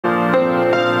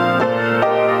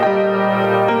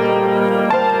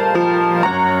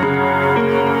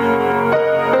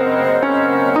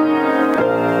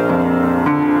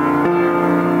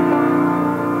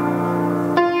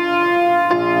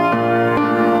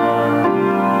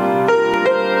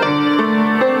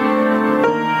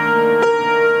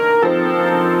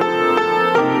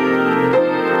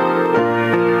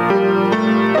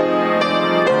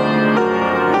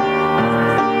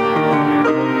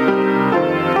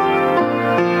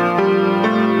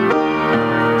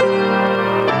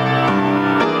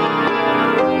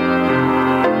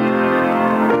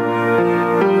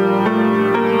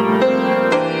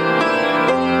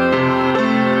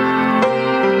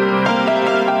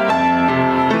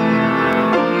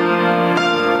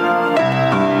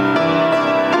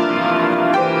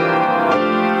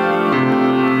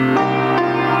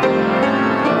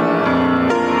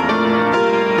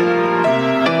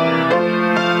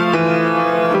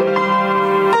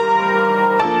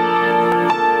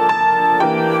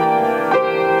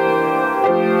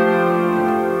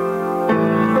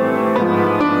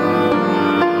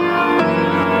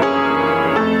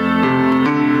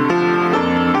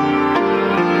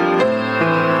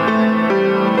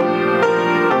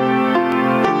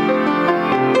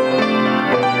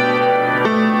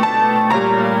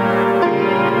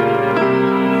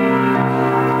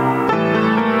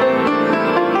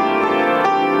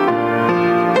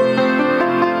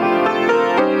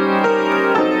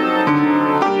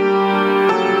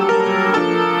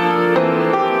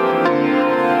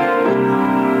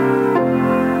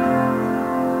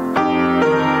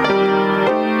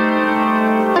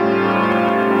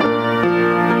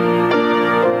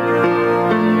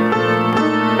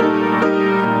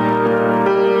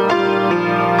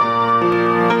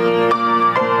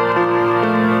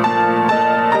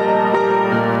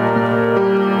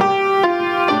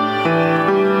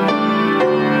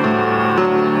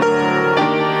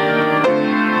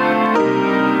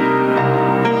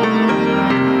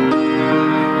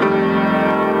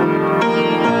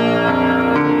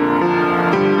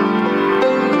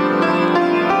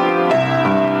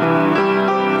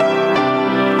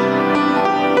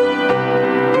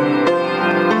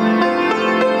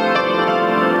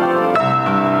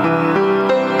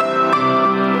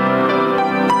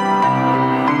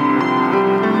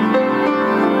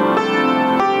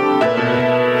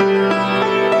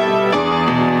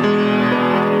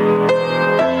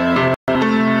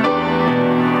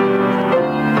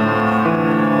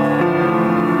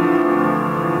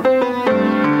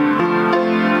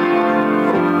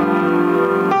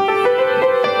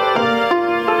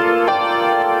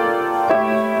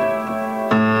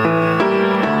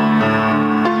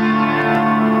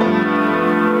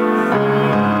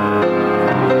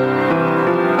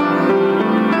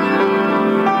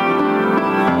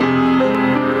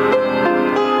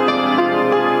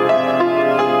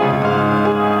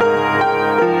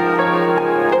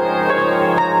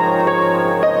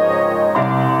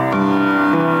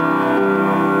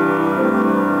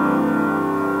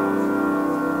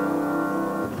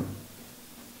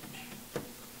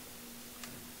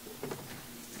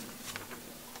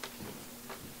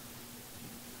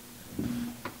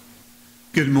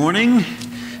Good morning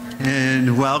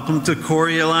and welcome to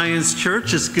Corey Alliance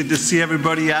Church. It's good to see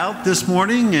everybody out this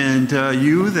morning and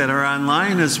you that are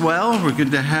online as well. We're good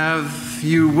to have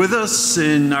you with us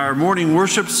in our morning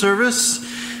worship service.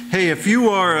 Hey, if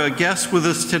you are a guest with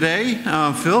us today,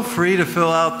 feel free to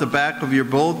fill out the back of your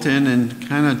bulletin and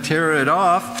kind of tear it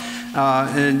off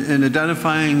and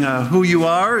identifying who you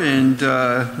are and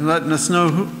letting us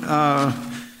know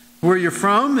where you're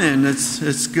from, and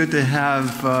it's good to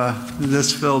have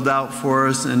this filled out for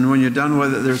us. And when you're done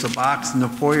with it, there's a box in the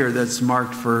foyer that's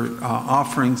marked for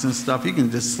offerings and stuff. You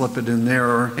can just slip it in there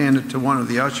or hand it to one of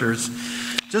the ushers.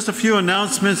 Just a few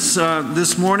announcements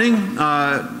this morning.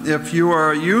 If you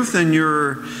are a youth and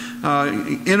you're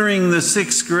entering the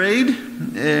 6th grade,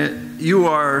 you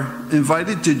are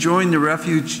invited to join the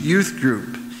Refuge Youth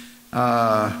Group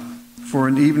for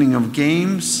an evening of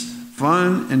games,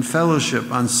 fun, and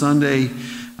fellowship on Sunday,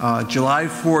 July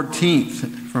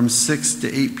 14th from 6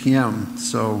 to 8 p.m.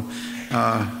 So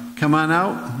come on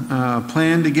out,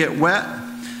 plan to get wet.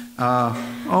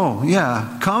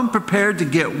 Come prepared to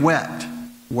get wet,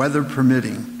 weather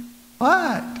permitting.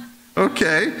 What?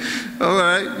 Okay, all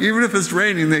right. Even if it's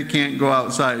raining, they can't go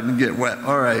outside and get wet.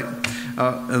 All right,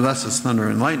 unless it's thunder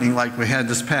and lightning like we had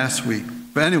this past week.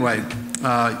 But anyway,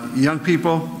 young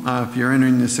people, if you're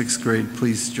entering the 6th grade,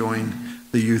 please join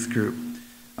the youth group.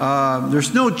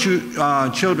 There's no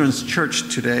children's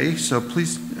church today, so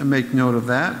please make note of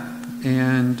that.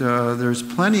 And there's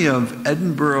plenty of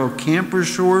Edinburgh camper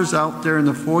shores out there in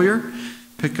the foyer.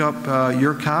 Pick up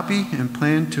your copy and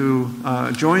plan to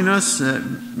join us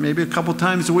maybe a couple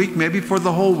times a week, maybe for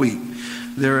the whole week.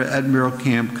 They're at Edinburgh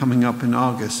Camp coming up in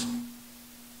August.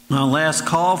 Last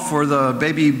call for the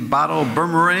baby bottle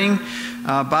boomerang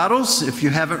bottles. If you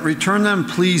haven't returned them,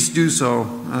 please do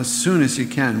so as soon as you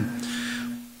can.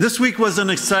 This week was an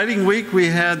exciting week. We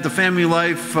had the Family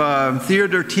Life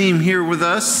Theater team here with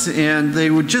us, and they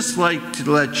would just like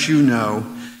to let you know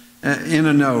in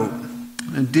a note.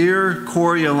 Dear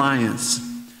Corey Alliance,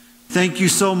 thank you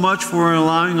so much for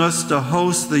allowing us to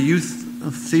host the youth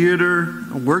theater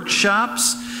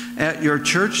workshops at your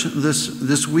church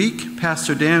this week.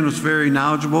 Pastor Dan was very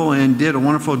knowledgeable and did a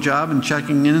wonderful job in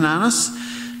checking in on us.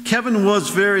 Kevin was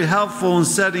very helpful in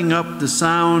setting up the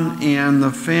sound, and the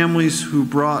families who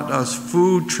brought us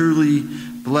food truly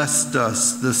blessed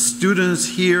us. The students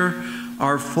here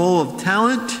are full of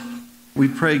talent. We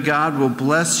pray God will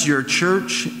bless your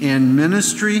church and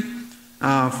ministry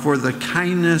for the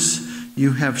kindness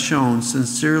you have shown.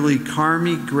 Sincerely,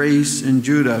 Carmi, Grace, and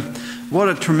Judah. What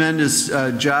a tremendous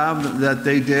job that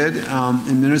they did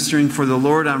in ministering for the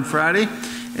Lord on Friday.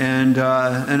 And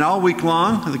all week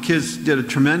long, the kids did a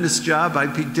tremendous job. I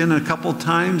peeked in a couple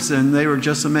times, and they were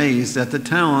just amazed at the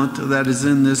talent that is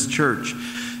in this church.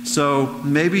 So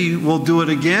maybe we'll do it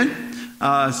again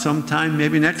sometime,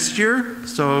 maybe next year.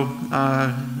 So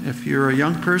if you're a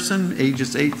young person,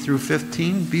 ages 8 through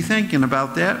 15, be thinking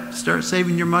about that. Start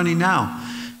saving your money now.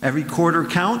 Every quarter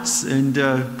counts, and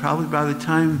probably by the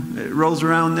time it rolls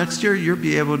around next year, you'll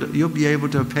be able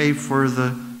to pay for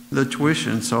the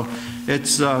tuition. So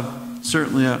it's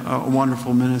certainly a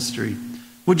wonderful ministry.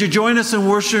 Would you join us in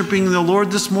worshiping the Lord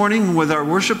this morning with our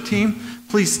worship team?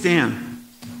 Please stand.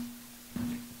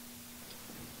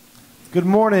 Good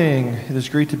morning. It is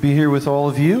great to be here with all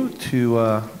of you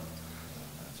to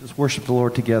just worship the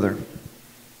Lord together.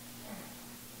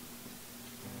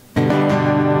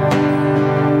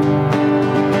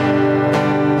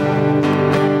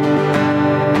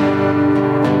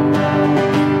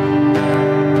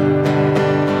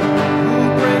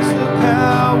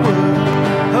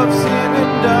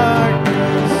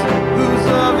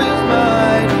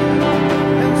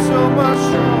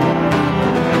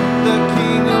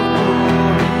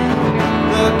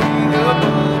 The King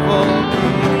above all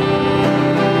kings.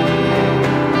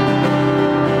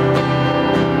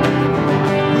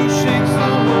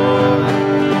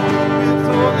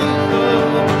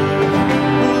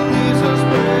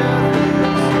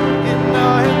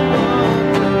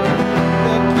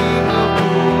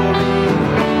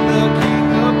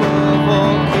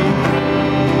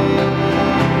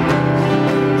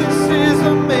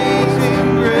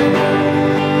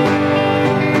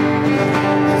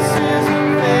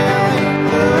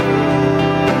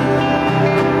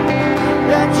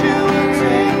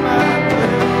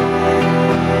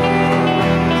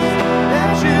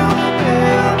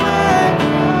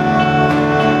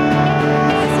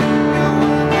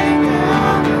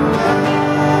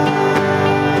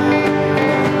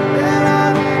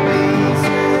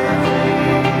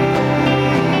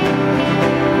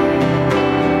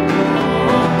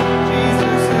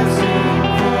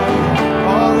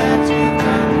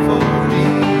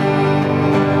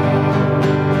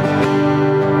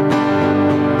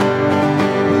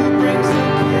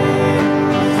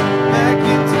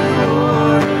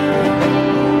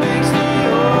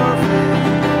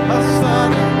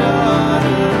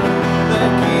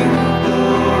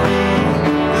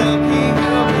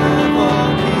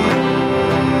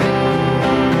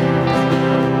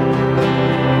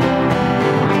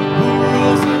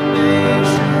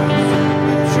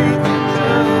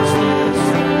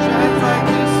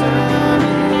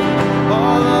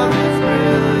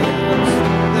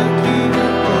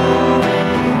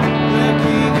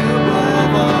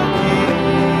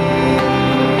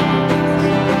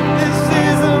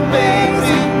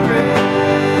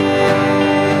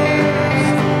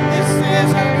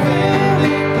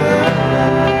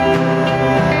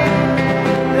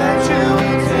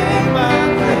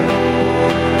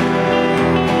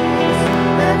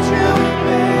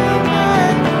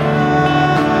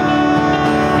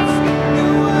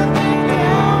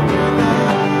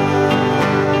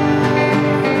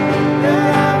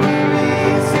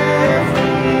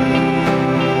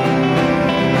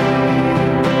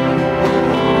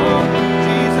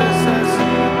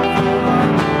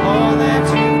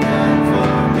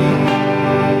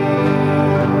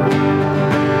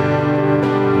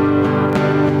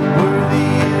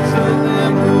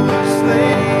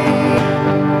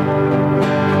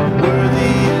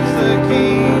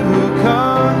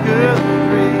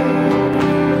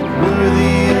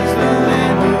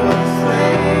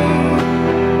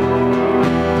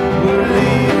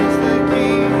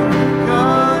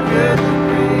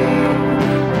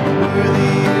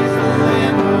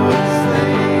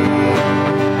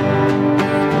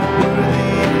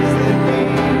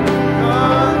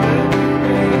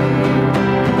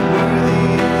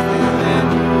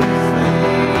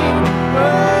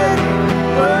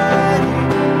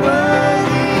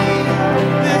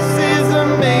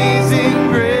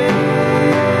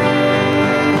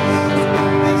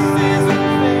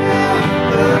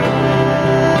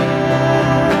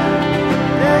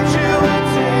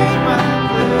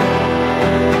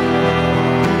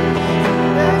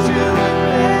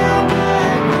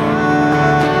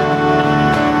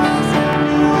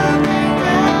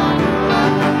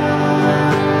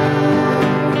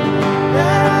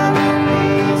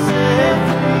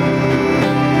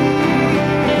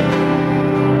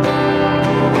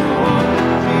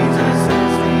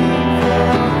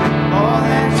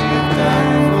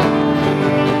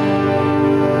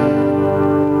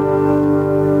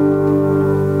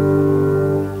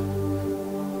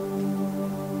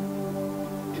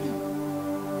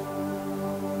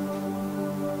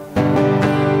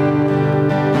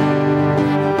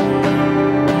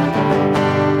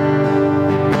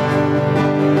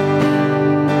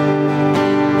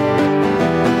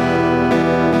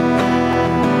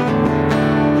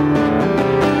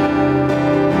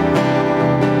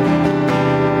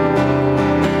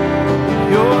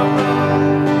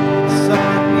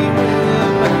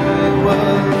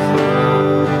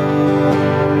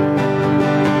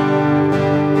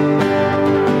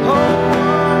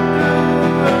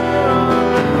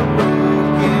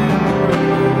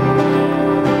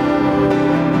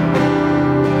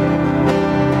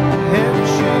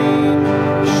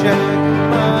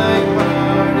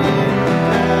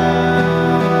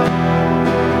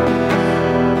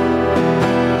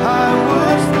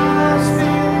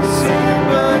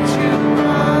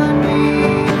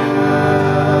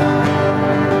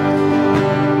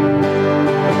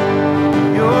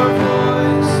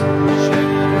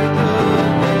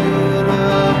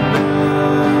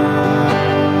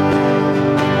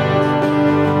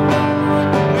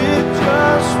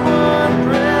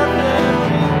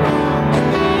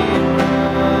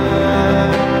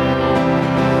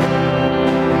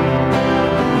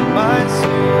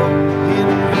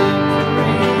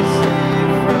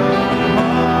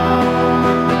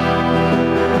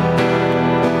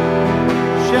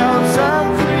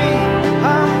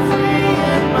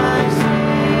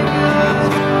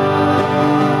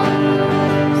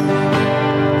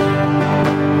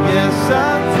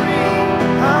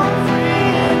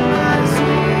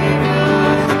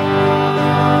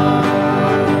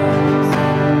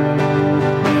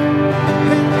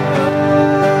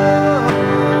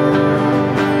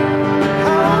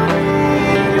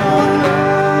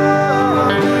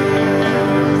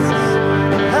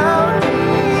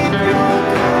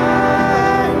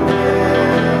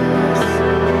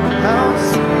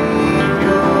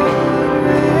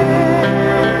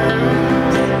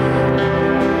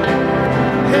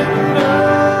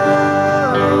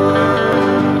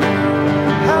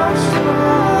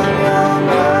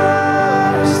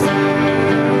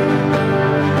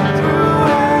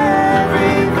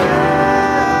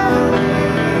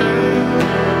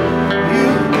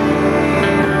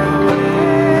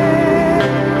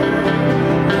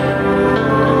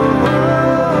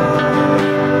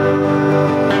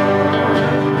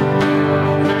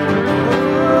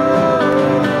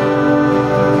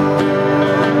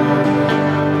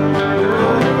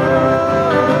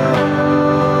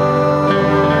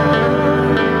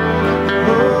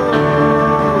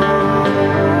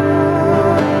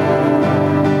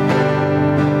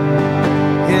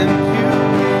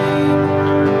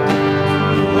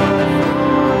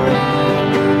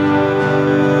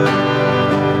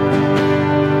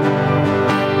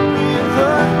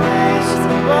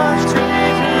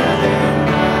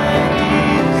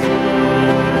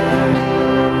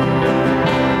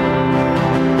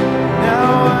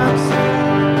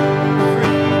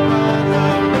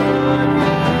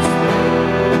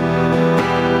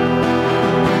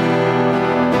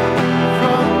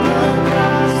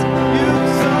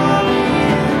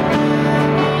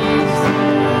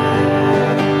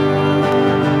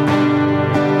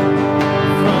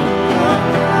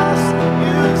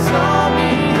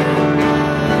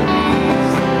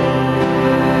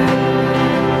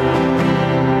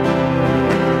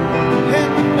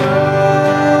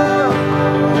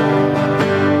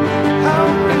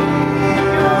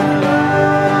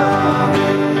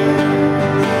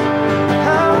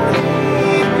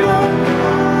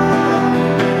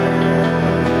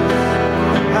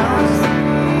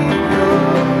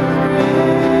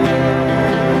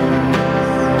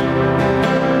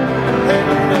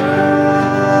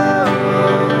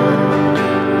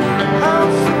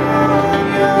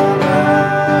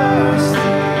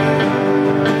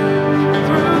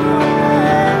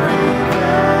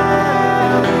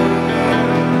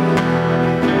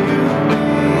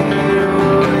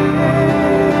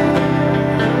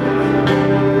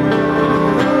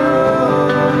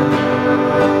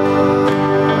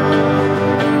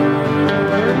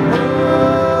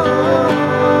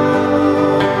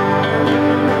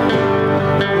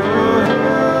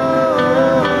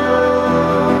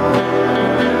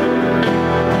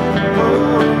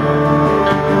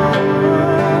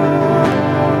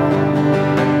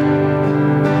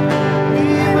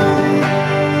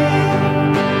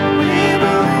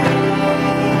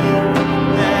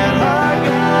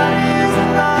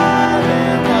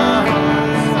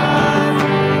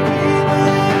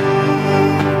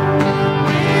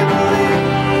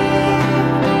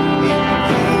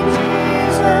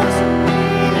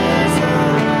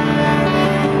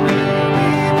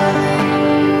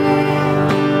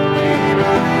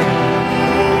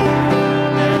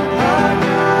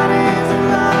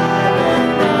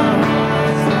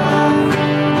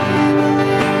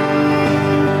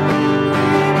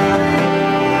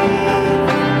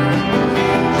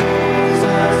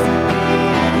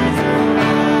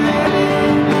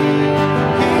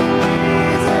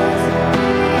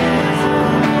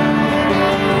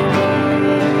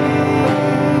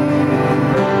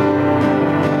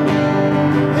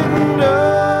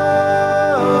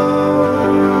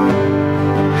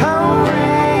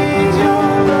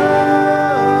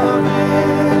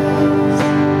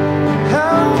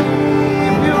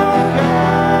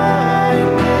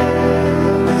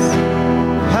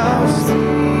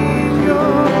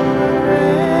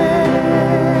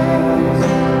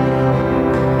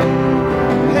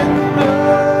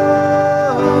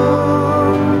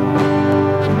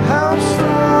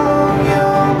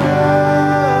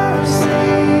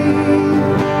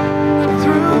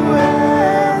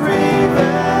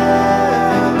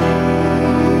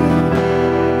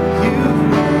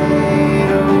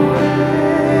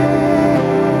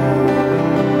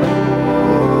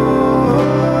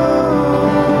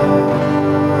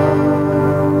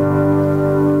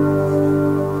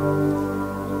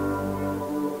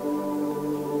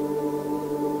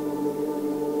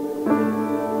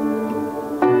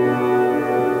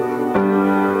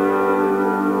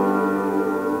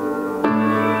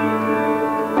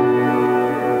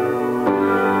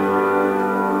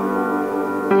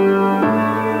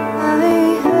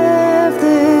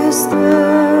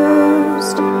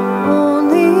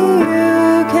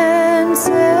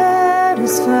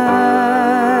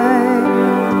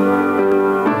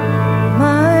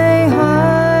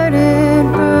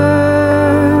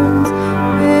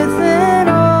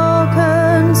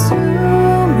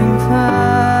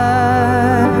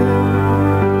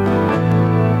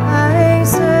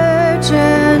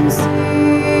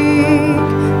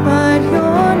 But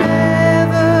you're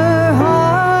never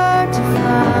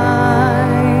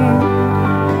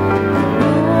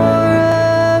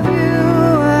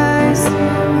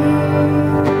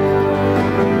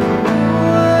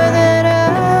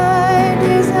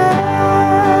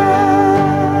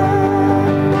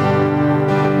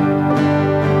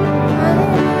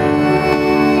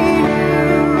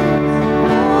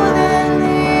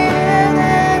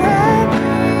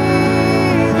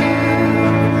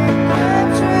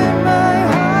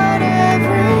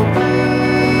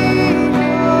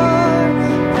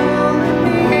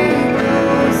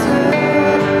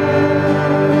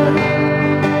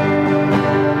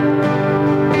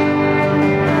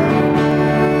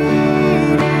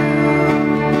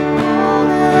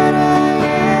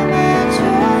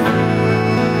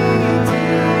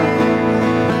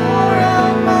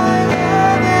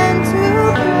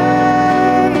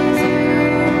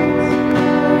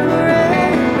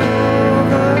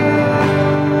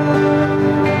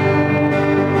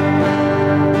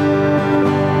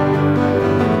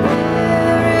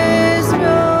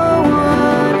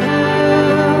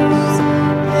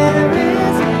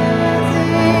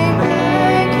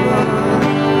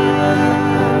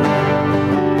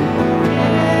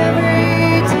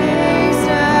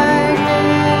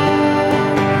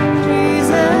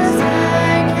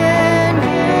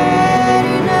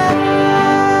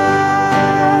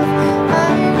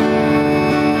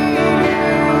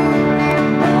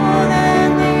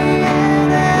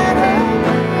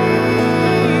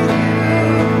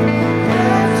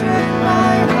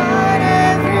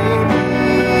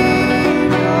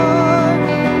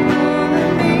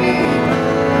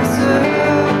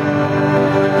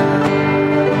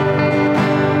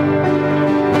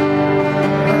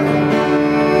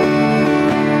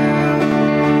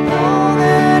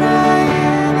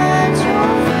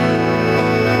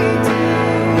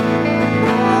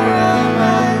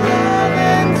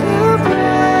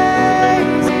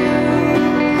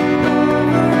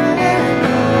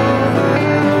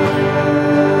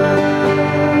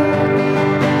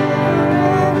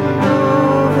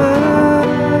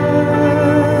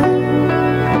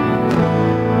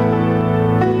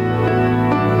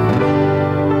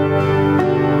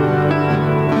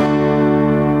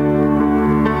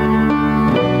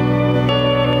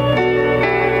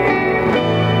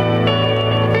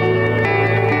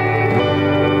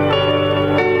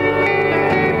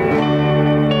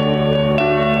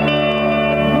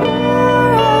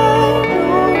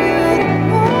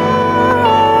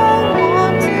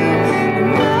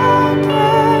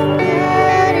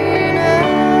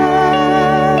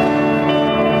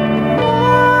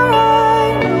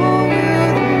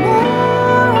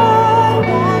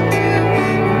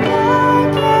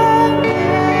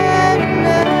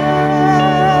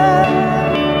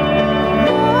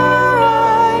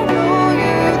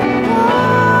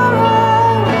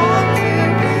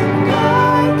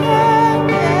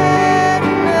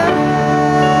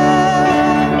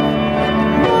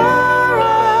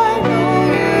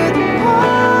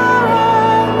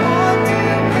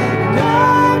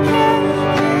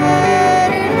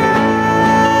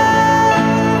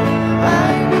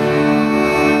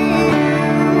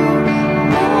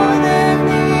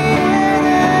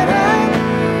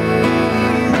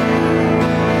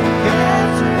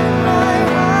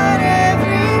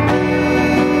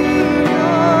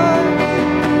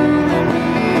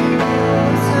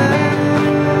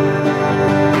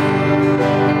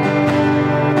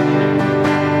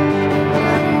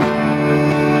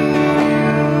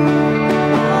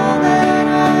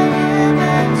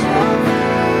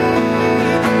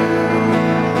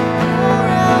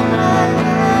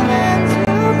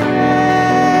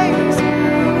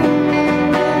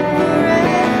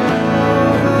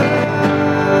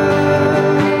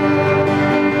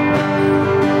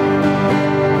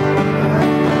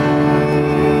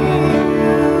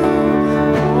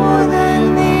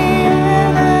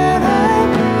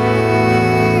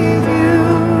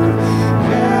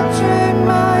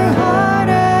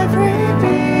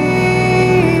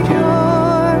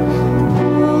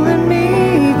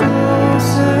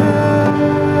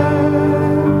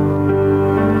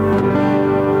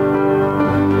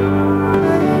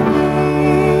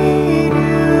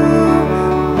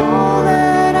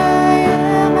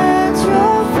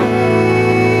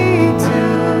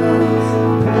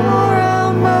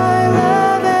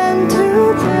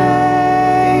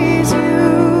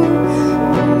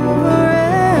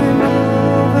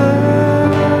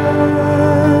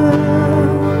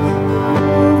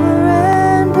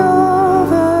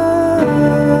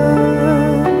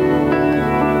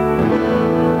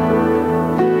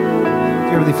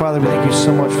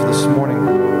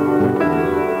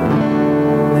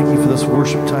this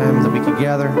worship time, that we could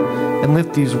gather and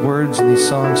lift these words and these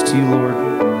songs to you, Lord.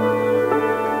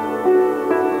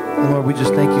 And Lord, we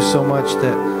just thank you so much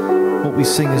that what we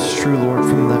sing is true, Lord.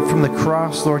 From the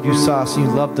cross, Lord, you saw us and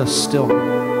you loved us still.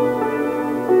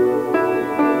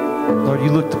 Lord,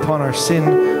 you looked upon our sin,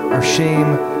 our shame,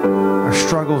 our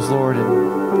struggles, Lord,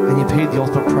 and you paid the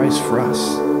ultimate price for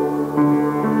us.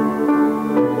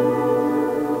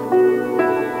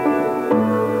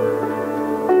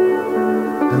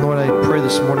 And Lord, I pray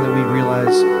this morning that we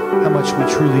realize how much we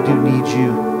truly do need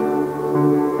you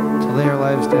to lay our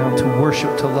lives down, to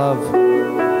worship, to love.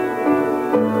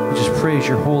 We just praise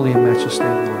your holy and matchless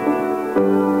name,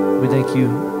 Lord. We thank you.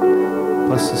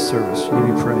 Bless this service. In your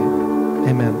name we pray.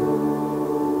 Amen.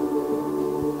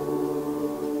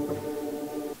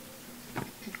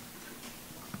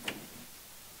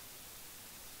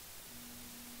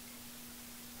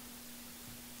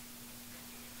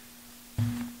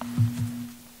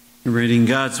 Reading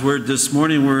God's word this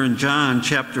morning, we're in John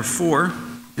chapter 4,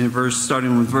 and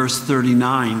starting with verse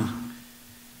 39.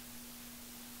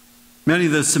 Many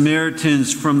of the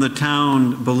Samaritans from the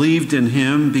town believed in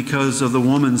him because of the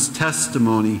woman's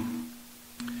testimony.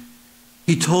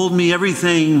 He told me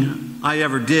everything I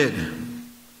ever did.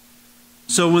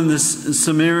 So when the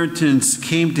Samaritans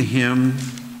came to him,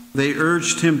 they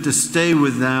urged him to stay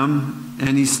with them,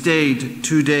 and he stayed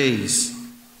 2 days.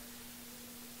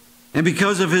 And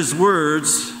because of his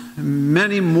words,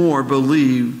 many more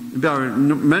became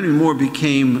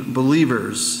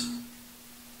believers.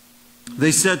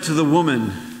 They said to the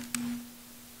woman,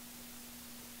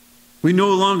 "We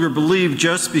no longer believe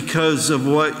just because of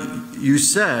what you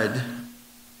said.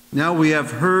 Now we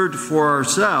have heard for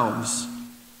ourselves,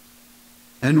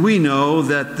 and we know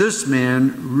that this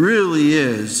man really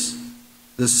is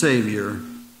the Savior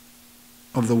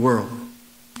of the world."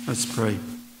 Let's pray.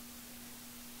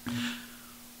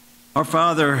 Our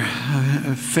Father,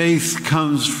 faith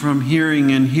comes from hearing,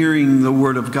 and hearing the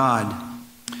Word of God.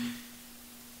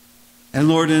 And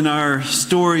Lord, in our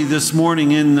story this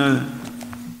morning in the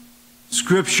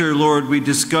Scripture, Lord, we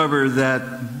discover that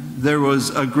there was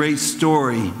a great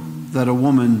story that a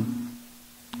woman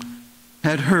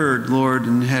had heard, Lord,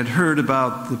 and had heard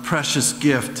about the precious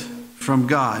gift from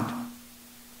God,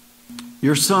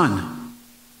 your Son,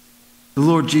 the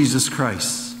Lord Jesus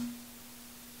Christ,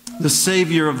 the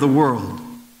Savior of the world.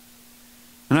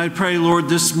 And I pray, Lord,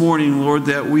 this morning, Lord,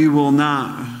 that we will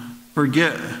not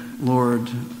forget,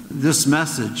 Lord, this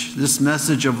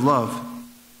message of love.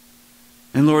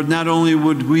 And Lord, not only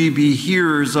would we be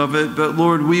hearers of it, but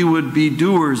Lord, we would be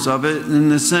doers of it in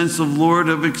the sense of, Lord,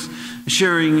 of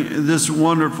sharing this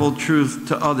wonderful truth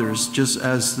to others, just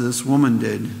as this woman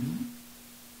did,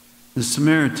 the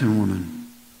Samaritan woman,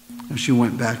 as she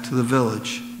went back to the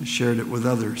village and shared it with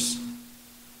others.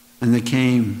 And they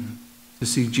came to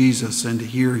see Jesus and to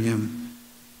hear him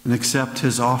and accept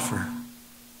his offer.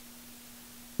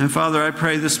 And Father, I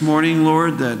pray this morning,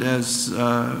 Lord, that as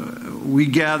we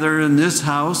gather in this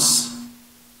house,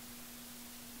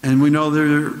 and we know there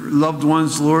are loved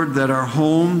ones, Lord, that are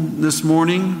home this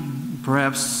morning,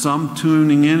 perhaps some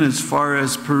tuning in as far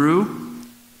as Peru,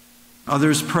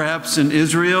 others perhaps in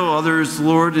Israel, others,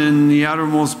 Lord, in the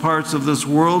outermost parts of this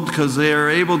world, because they are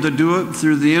able to do it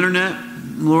through the internet.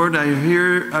 Lord,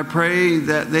 I pray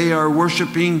that they are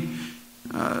worshiping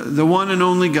the one and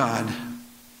only God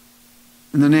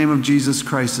in the name of Jesus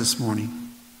Christ this morning.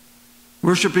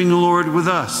 Worshiping the Lord with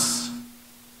us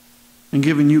and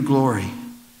giving you glory.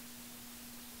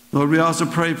 Lord, we also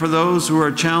pray for those who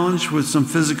are challenged with some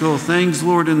physical things,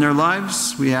 Lord, in their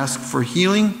lives. We ask for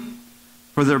healing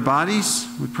for their bodies.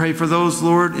 We pray for those,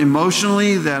 Lord,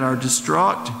 emotionally that are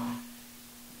distraught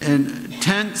and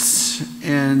tense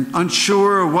and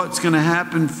unsure of what's going to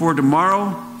happen for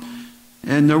tomorrow.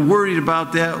 And they're worried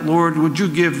about that, Lord. Would you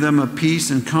give them a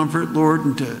peace and comfort, Lord,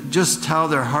 and to just tell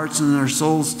their hearts and their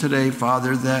souls today,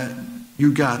 Father, that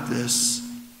you got this.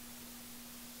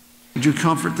 Would you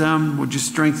comfort them? Would you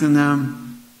strengthen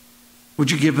them? Would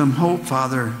you give them hope,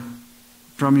 Father,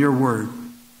 from your word?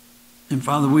 And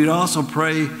Father, we'd also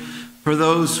pray for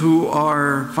those who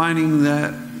are finding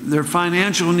that their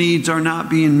financial needs are not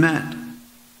being met.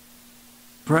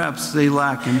 Perhaps they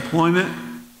lack employment.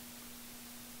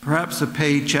 Perhaps a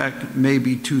paycheck may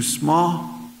be too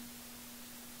small.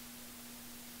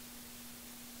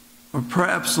 Or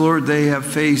perhaps, Lord, they have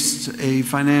faced a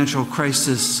financial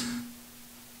crisis,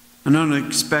 an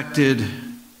unexpected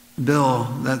bill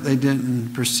that they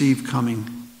didn't perceive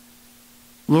coming.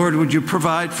 Lord, would you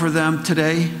provide for them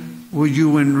today? Would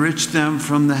you enrich them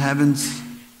from the heavens?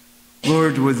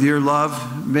 Lord, with your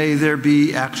love, may there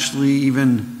be actually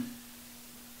even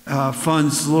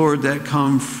funds, Lord, that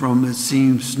come from, it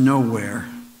seems, nowhere.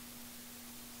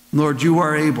 Lord, you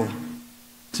are able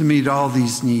to meet all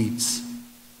these needs,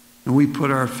 and we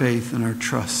put our faith and our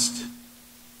trust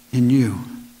in you.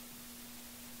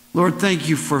 Lord, thank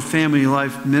you for Family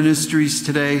Life Ministries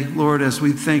today. Lord, as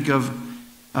we think of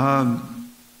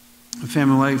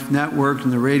Family Life Network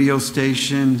and the radio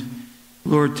station,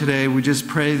 Lord, today we just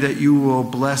pray that you will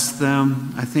bless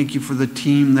them. I thank you for the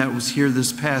team that was here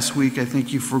this past week. I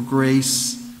thank you for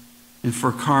Grace and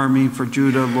for Carmi, for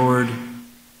Judah, Lord.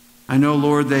 I know,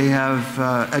 Lord, they have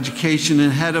education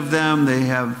ahead of them. They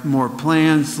have more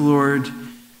plans, Lord,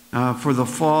 for the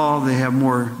fall. They have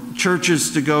more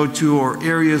churches to go to or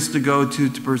areas to go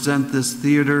to present this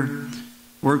theater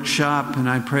workshop. And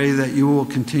I pray that you will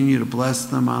continue to bless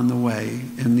them on the way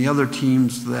and the other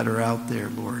teams that are out there,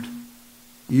 Lord.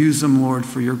 Use them, Lord,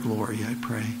 for your glory, I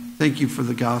pray. Thank you for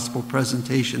the gospel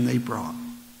presentation they brought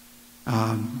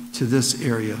to this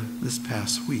area this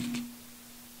past week.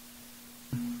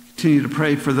 Continue to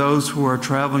pray for those who are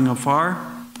traveling afar,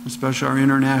 especially our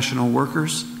international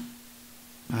workers.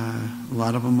 A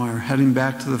lot of them are heading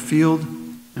back to the field,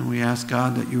 and we ask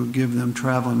God that you would give them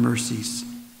traveling mercies.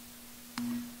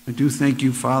 I do thank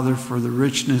you, Father, for the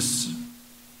richness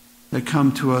that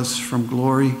come to us from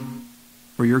glory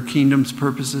for your kingdom's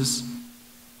purposes.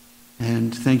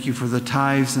 And thank you for the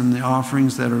tithes and the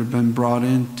offerings that have been brought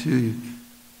into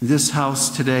this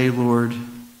house today, Lord,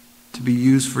 to be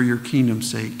used for your kingdom's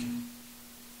sake.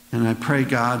 And I pray,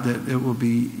 God, that it will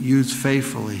be used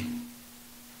faithfully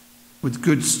with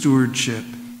good stewardship,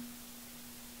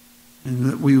 and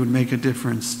that we would make a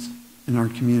difference in our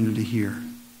community here.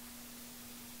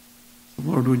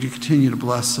 Lord, would you continue to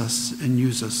bless us and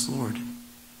use us, Lord,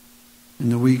 in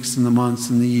the weeks and the months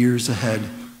and the years ahead,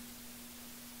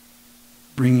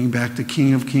 bringing back the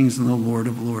King of Kings and the Lord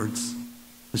of Lords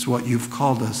is what you've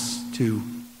called us to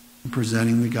in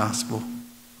presenting the gospel of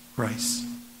Christ.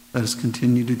 Let us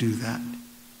continue to do that.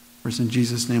 For in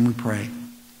Jesus' name we pray.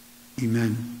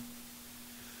 Amen.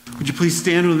 Would you please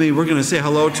stand with me? We're going to say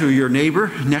hello to your neighbor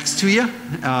next to you.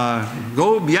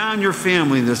 Go beyond your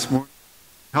family this morning.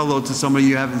 Hello to somebody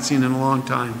you haven't seen in a long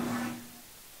time.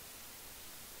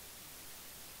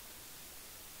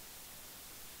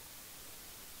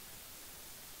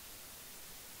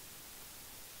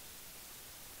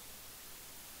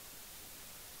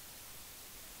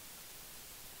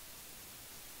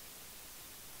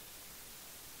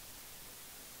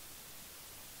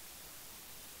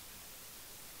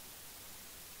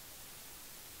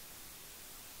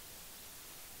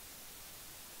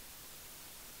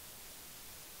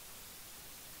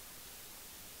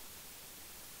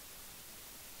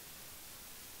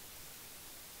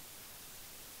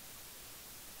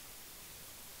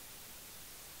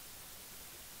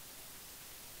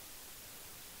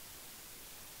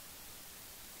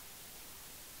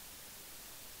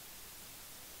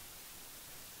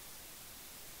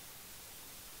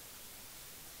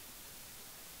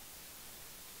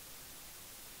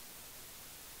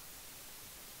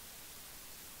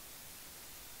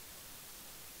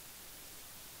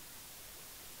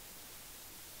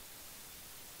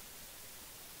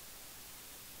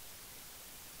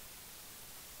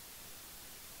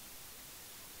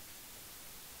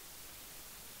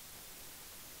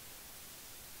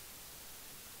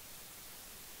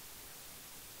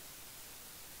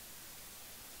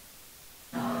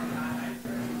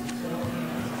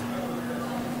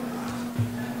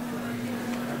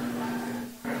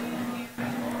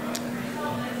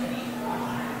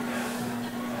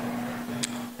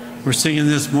 We're singing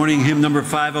this morning hymn number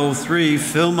 503,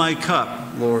 Fill My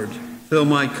Cup, Lord, fill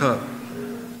my cup.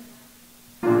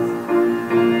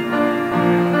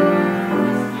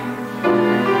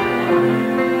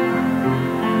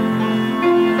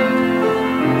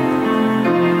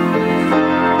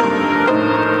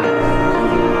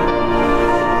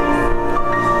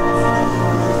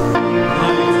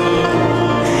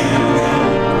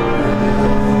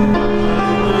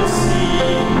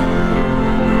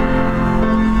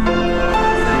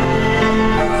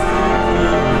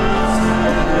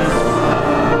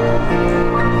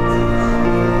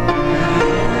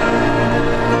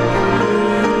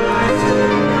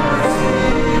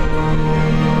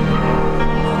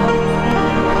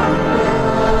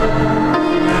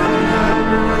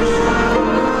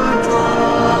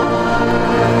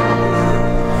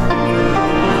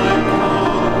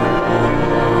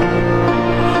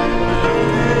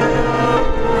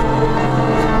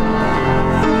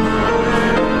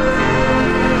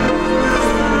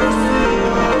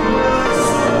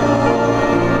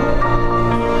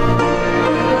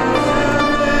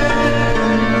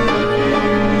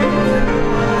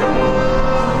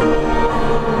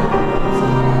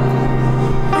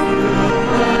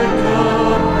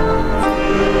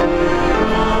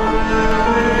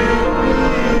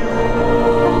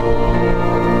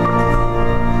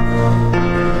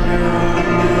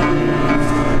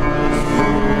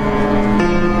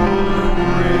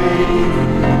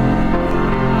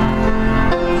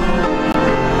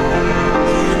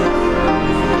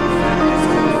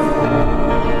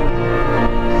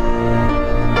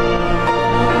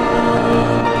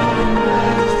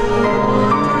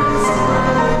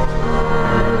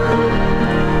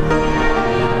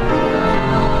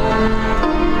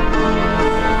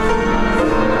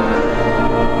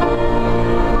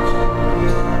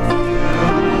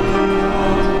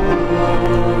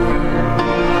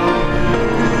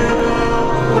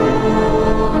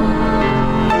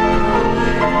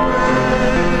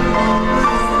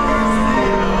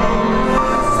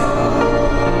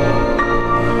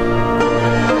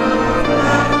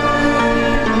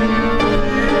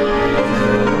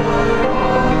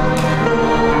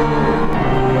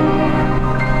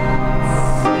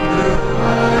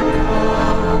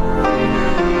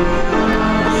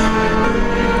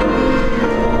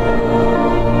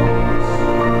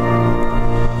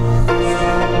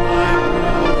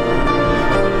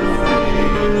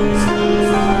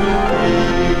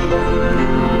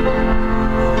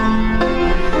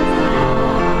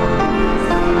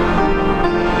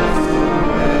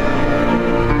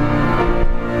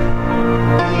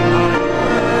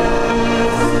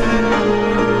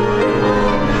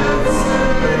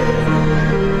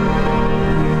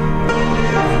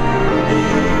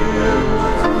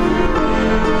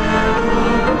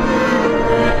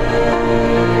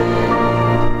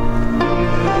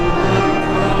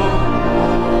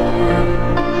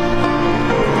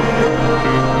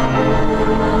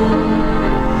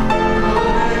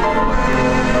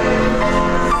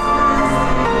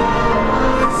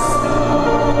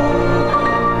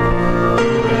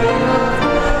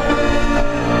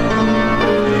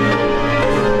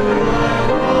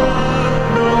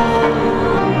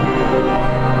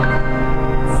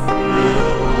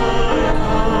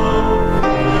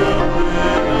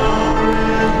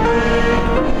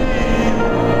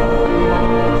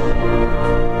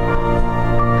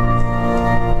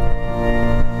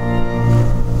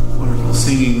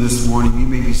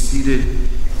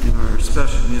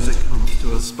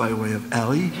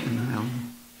 Ellie.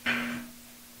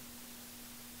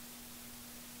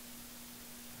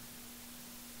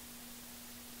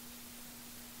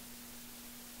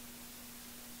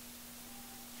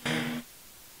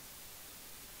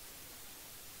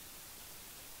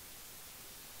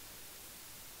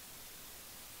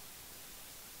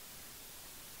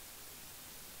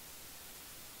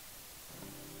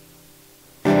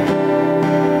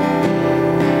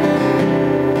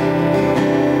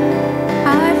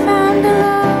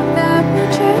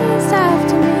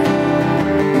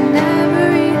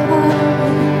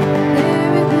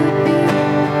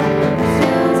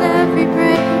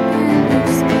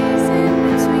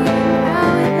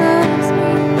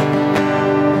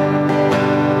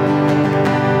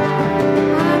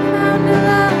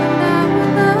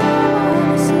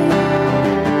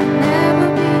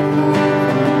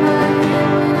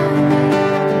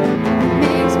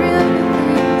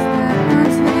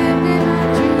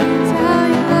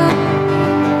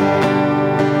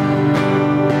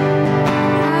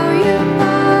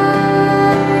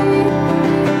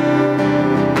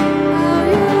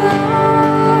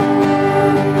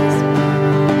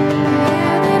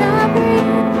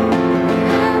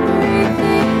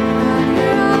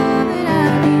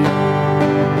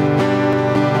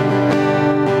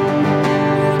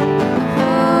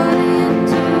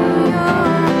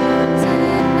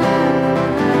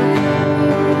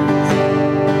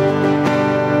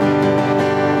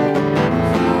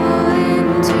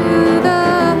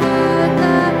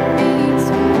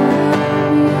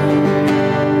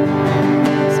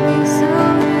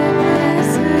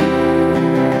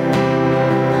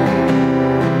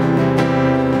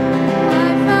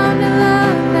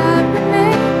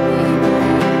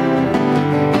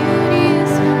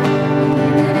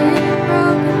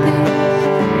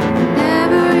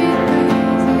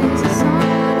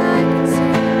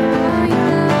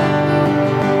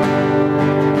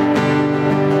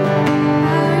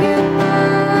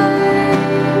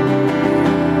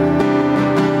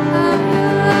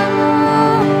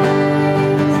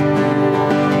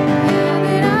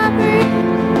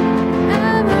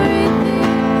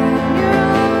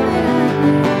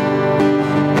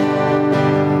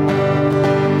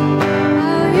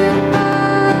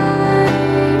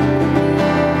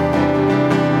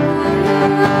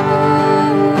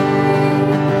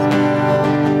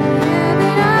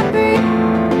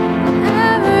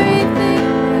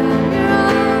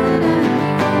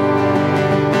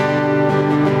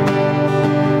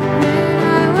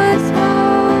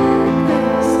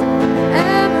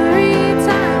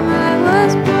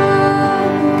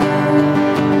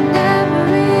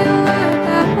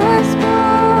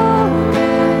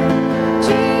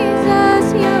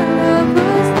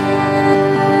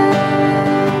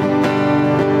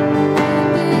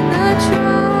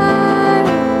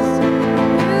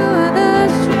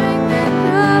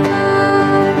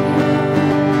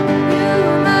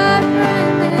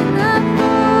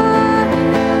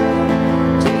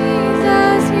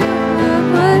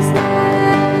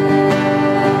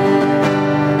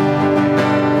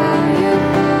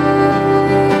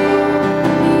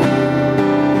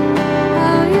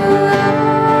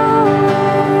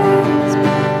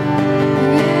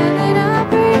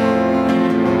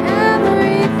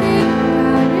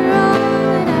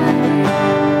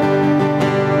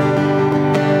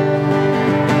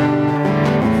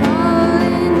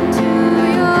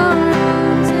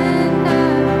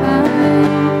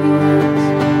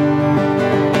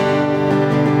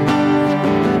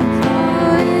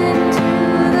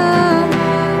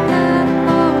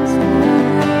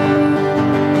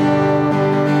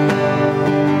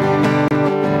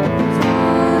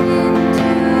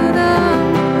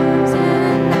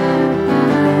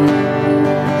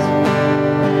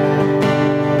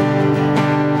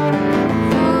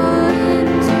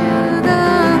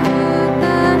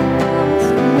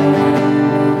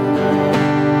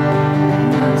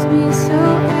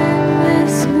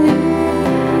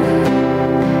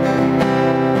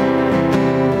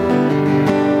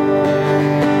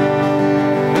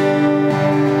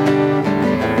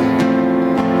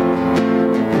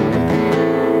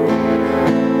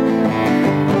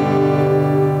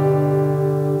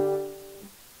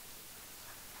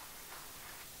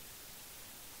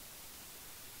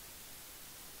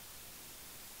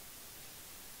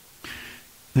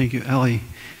 Thank you, Ellie.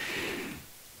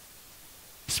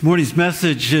 This morning's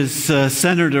message is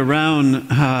centered around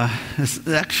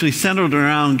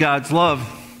God's love.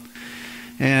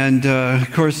 And,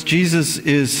 of course, Jesus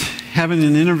is having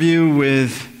an interview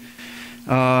with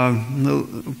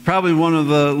probably one of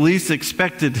the least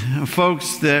expected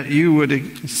folks that you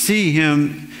would see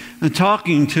him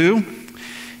talking to.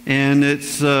 And it's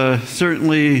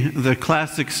certainly the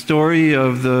classic story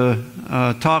of the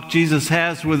talk Jesus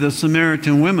has with a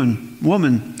Samaritan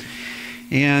woman.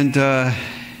 And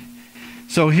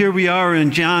so here we are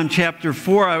in John chapter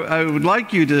 4. I would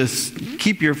like you to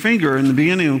keep your finger in the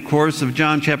beginning, of course, of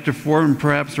John chapter 4, and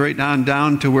perhaps right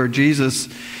down to where Jesus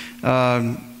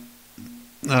has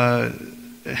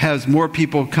more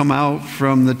people come out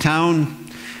from the town.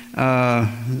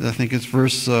 I think it's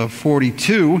verse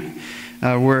 42,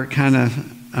 where it kind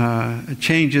of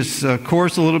changes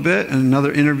course a little bit. And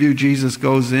another interview, Jesus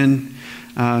goes in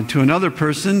to another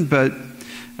person. But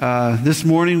this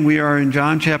morning we are in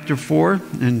John chapter 4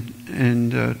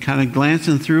 and kind of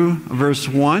glancing through verse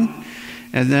 1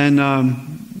 and then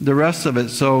the rest of it.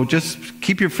 So just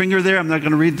keep your finger there. I'm not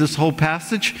going to read this whole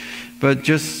passage, but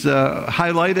just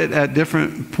highlight it at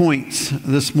different points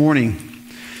this morning.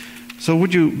 So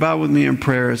would you bow with me in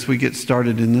prayer as we get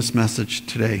started in this message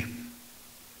today?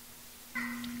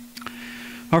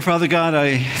 Our Father God,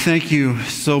 I thank you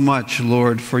so much,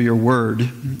 Lord, for your word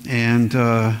and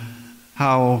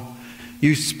how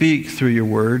you speak through your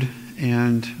word.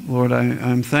 And Lord,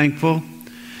 I'm thankful,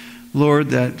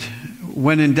 Lord, that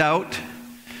when in doubt,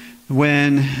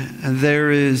 when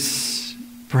there is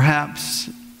perhaps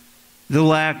the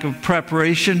lack of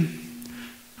preparation,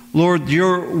 Lord,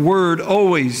 your word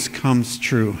always comes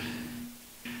true.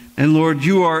 And Lord,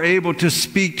 you are able to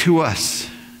speak to us,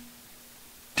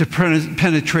 to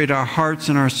penetrate our hearts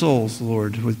and our souls,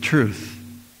 Lord, with truth.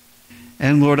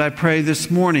 And Lord, I pray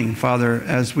this morning, Father,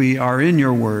 as we are in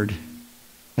your word,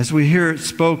 as we hear it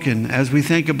spoken, as we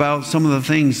think about some of the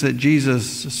things that Jesus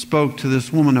spoke to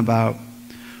this woman about,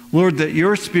 Lord, that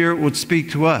your Spirit would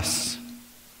speak to us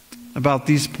about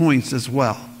these points as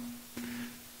well.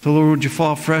 So, Lord, would you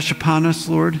fall fresh upon us,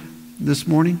 Lord, this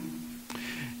morning?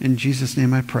 In Jesus'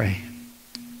 name I pray.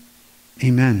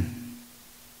 Amen.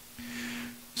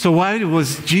 So why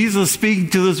was Jesus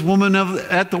speaking to this woman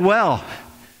at the well?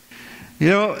 You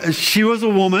know, she was a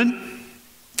woman,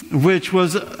 which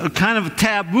was a kind of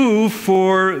taboo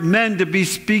for men to be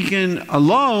speaking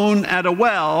alone at a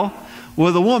well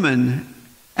with a woman.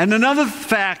 And another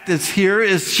fact that's here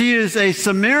is she is a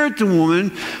Samaritan woman,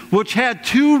 which had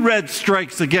 2 red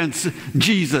strikes against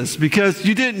Jesus because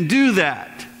you didn't do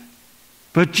that.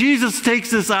 But Jesus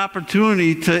takes this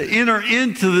opportunity to enter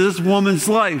into this woman's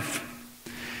life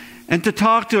and to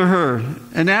talk to her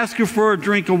and ask her for a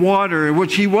drink of water,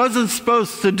 which he wasn't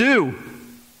supposed to do,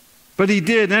 but he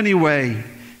did anyway.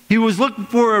 He was looking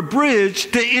for a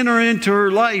bridge to enter into her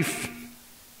life.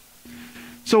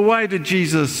 So why did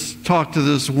Jesus talk to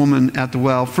this woman at the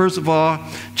well? First of all,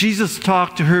 Jesus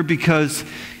talked to her because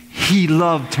he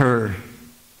loved her.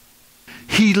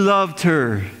 He loved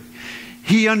her.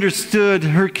 He understood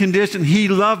her condition. He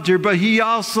loved her, but he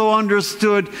also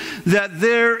understood that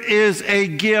there is a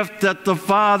gift that the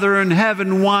Father in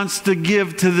heaven wants to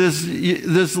give to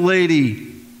this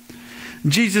lady.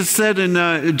 Jesus said in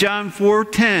John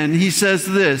 4:10, he says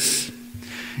this,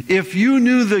 "If you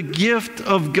knew the gift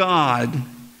of God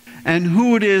and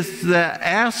who it is that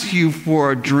asks you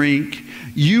for a drink,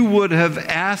 you would have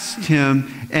asked him,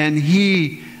 and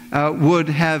he would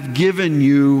have given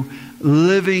you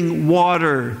living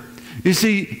water." You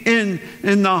see, in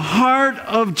the heart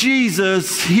of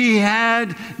Jesus, he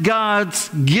had God's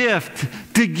gift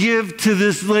to give to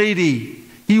this lady.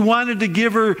 He wanted to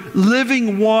give her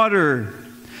living water.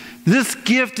 This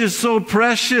gift is so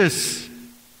precious.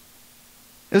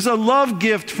 It's a love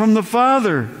gift from the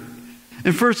Father.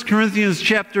 In 1 Corinthians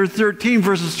chapter 13,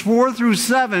 verses 4 through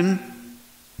 7,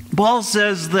 Paul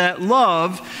says that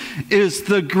love is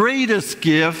the greatest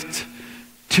gift.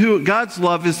 God's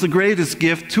love is the greatest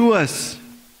gift to us.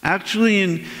 Actually,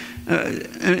 in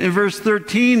verse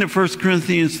 13 of 1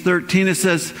 Corinthians 13, it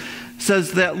says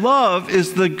that love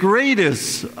is the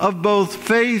greatest of both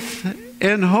faith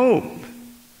and hope.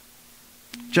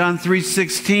 John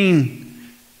 3:16,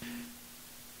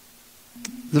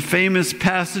 the famous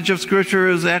passage of Scripture,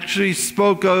 is actually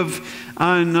spoke of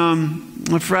on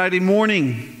a Friday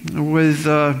morning with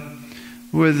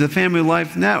the Family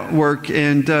Life Network,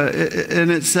 and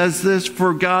it says this: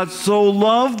 "For God so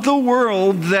loved the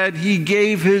world that he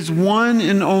gave his one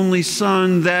and only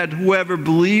Son, that whoever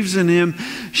believes in him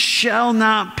shall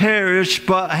not perish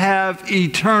but have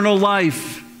eternal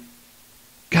life."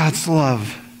 God's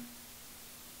love,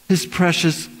 his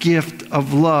precious gift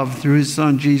of love through his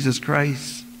Son Jesus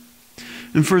Christ.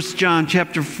 In 1 John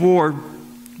chapter 4,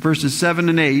 verses 7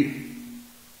 and 8,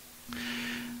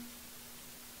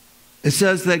 it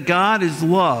says that God is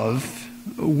love,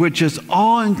 which is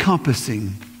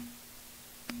all-encompassing,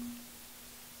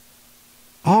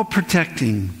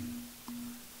 all-protecting,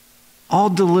 all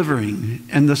delivering.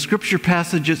 And the scripture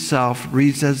passage itself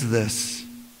reads as this: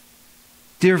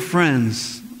 Dear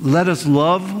friends, let us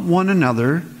love one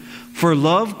another, for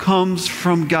love comes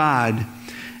from God.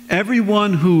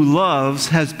 Everyone who loves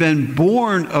has been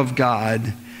born of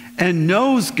God and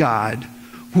knows God.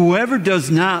 Whoever does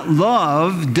not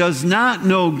love does not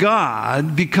know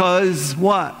God, because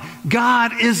what?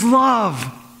 God is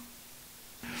love.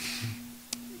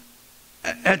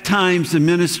 At times in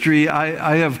ministry,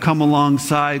 I have come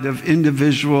alongside of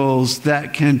individuals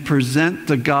that can present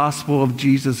the gospel of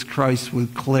Jesus Christ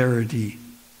with clarity.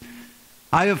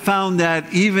 I have found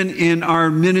that even in our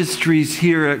ministries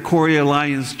here at Corey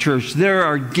Alliance Church, there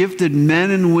are gifted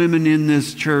men and women in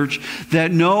this church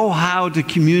that know how to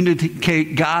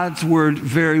communicate God's word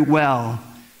very well.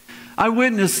 I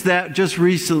witnessed that just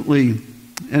recently,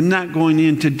 and not going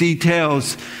into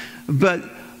details, but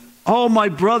all my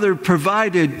brother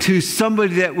provided to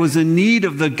somebody that was in need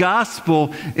of the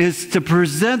gospel is to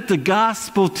present the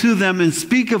gospel to them and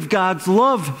speak of God's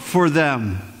love for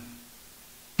them.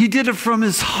 He did it from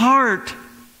his heart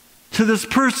to this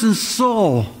person's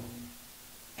soul.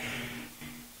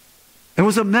 It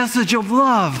was a message of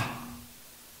love.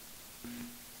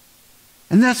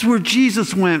 And that's where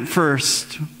Jesus went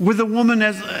first, with a woman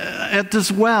at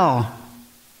this well,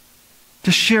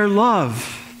 to share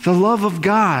love. The love of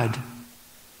God.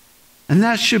 And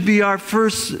that should be our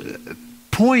first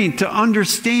point to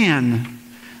understand,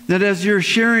 that as you're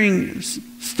sharing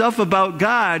stuff about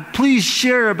God, please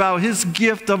share about his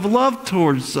gift of love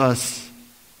towards us.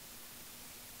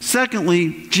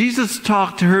 Secondly, Jesus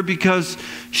talked to her because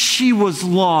she was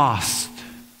lost.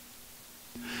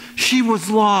 She was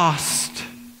lost.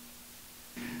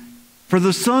 For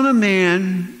the Son of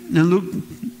Man, in Luke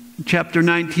Chapter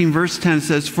 19, verse 10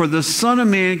 says, For the Son of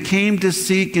Man came to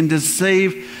seek and to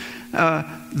save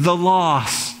the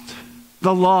lost.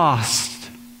 The lost.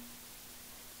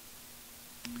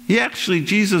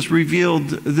 Jesus revealed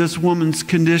this woman's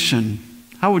condition.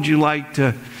 How would you like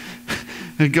to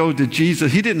go to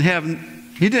Jesus? He didn't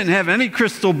have any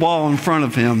crystal ball in front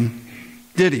of him,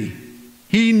 did he?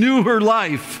 He knew her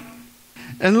life.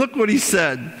 And look what he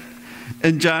said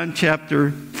in John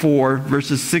chapter 4,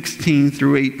 verses 16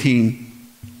 through 18.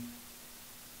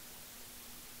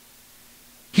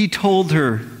 He told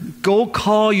her, Go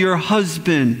call your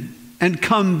husband and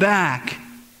come back.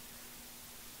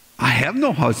 I have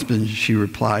no husband, she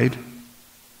replied.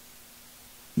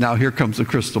 Now here comes the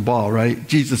crystal ball, right?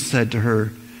 Jesus said to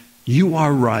her, You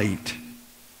are right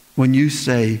when you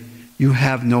say you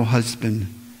have no husband.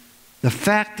 The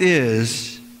fact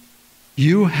is,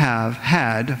 you have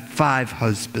had 5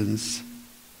 husbands,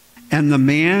 and the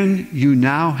man you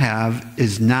now have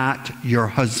is not your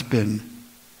husband.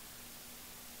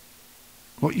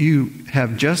 What you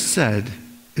have just said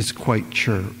is quite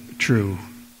true.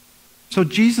 So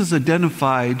Jesus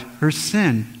identified her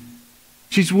sin.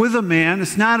 She's with a man.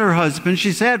 It's not her husband.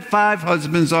 She's had 5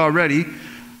 husbands already.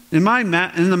 In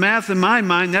the math in my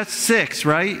mind, that's 6,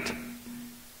 right?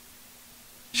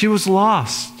 She was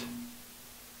lost.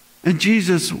 And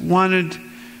Jesus wanted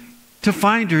to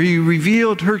find her. He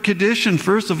revealed her condition,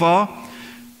 first of all.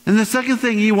 And the second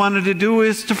thing he wanted to do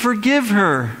is to forgive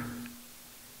her.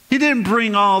 He didn't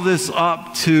bring all this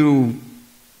up to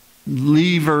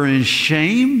leave her in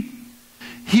shame.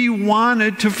 He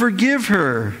wanted to forgive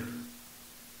her.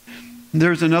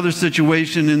 There's another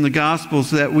situation in the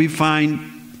Gospels that we find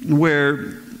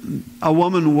where a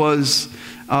woman was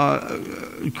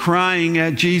crying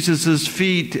at Jesus'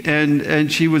 feet,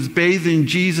 and she was bathing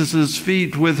Jesus'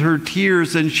 feet with her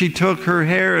tears, and she took her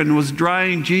hair and was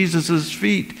drying Jesus'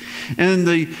 feet. And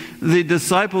the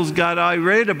disciples got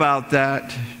irate about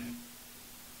that.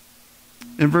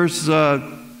 In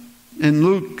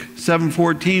Luke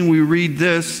 7:14, we read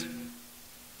this.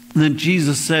 Then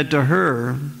Jesus said to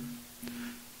her,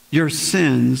 Your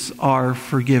sins are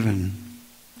forgiven.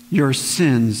 Your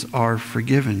sins are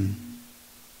forgiven.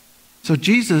 So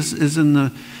Jesus is in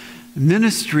the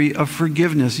ministry of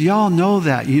forgiveness. Y'all know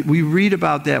that. We read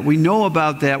about that. We know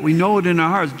about that. We know it in our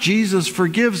hearts. Jesus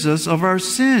forgives us of our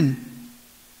sin.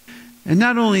 And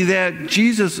not only that,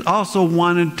 Jesus also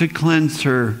wanted to cleanse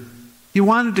her. He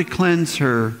wanted to cleanse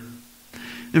her.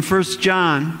 In 1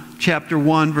 John chapter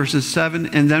 1, verses 7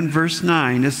 and then verse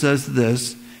 9, it says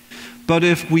this, But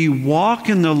if we walk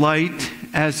in the light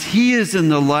as he is in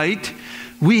the light,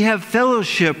 we have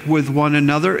fellowship with one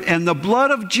another, and the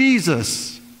blood of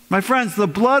Jesus, my friends, the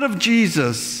blood of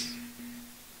Jesus,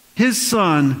 his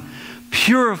Son,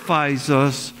 purifies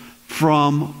us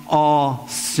from all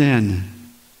sin.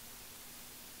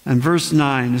 And verse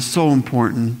 9 is so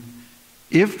important.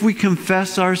 If we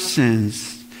confess our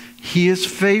sins, He is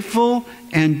faithful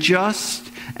and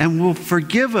just and will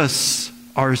forgive us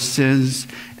our sins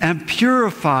and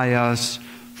purify us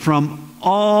from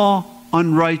all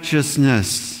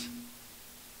unrighteousness.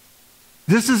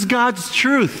 This is God's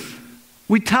truth.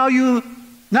 We tell you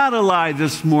not a lie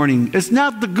this morning. It's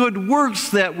not the good works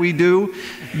that we do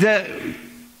that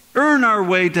earn our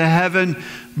way to heaven,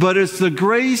 but it's the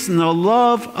grace and the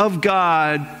love of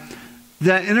God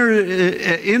that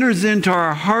enters into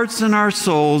our hearts and our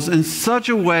souls in such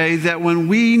a way that when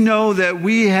we know that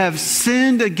we have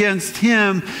sinned against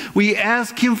Him, we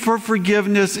ask Him for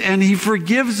forgiveness, and He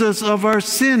forgives us of our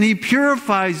sin. He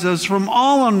purifies us from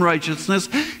all unrighteousness.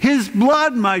 His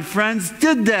blood, my friends,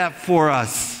 did that for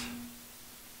us.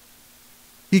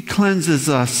 He cleanses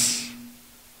us.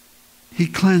 He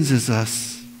cleanses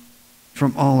us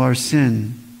from all our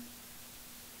sin.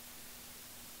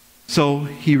 So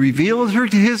He revealed her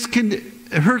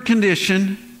her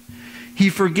condition. He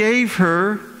forgave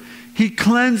her. He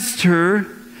cleansed her.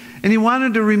 And He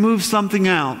wanted to remove something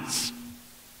else.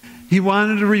 He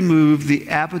wanted to remove the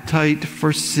appetite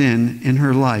for sin in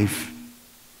her life.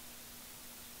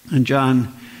 In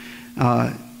John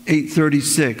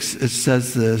 8:36, it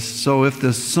says this, "So if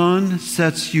the Son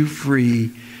sets you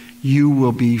free, you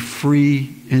will be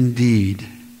free indeed."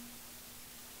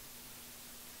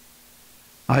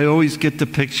 I always get the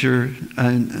picture,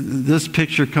 and this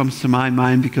picture comes to my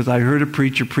mind because I heard a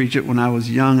preacher preach it when I was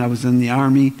young. I was in the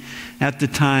Army. At the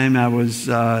time, I was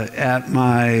at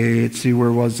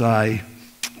my,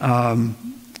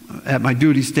 at my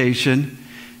duty station.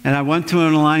 And I went to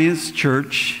an Alliance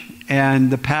church, and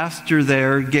the pastor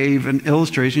there gave an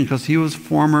illustration because he was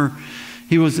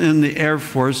in the Air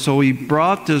Force, so he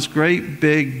brought this great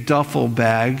big duffel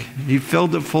bag. He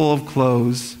filled it full of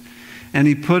clothes. And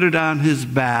he put it on his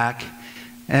back,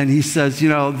 and he says,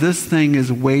 this thing is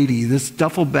weighty. This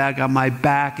duffel bag on my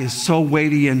back is so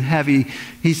weighty and heavy.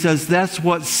 He says, that's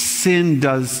what sin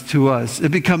does to us. It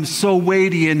becomes so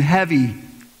weighty and heavy.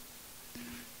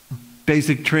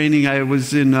 Basic training, I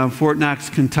was in Fort Knox,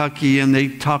 Kentucky, and they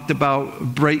talked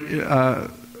about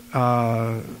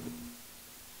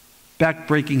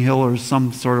back-breaking hill or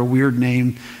some sort of weird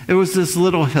name. It was this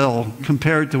little hill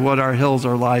compared to what our hills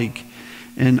are like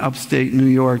in upstate New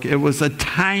York. It was a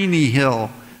tiny hill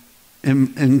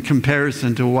in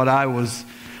comparison to what I was.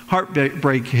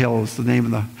 Heartbreak Hill is the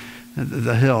name of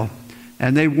the hill.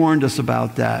 And they warned us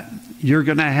about that. You're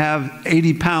going to have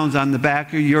 80 pounds on the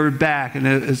back of your back, and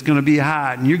it's going to be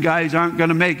hot, and you guys aren't going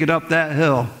to make it up that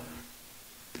hill.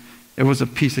 It was a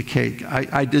piece of cake.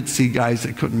 I did see guys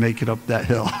that couldn't make it up that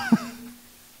hill.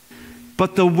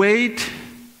 But the weight,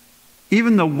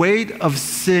 even the weight of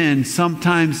sin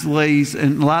sometimes lays,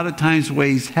 and a lot of times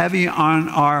weighs heavy on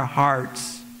our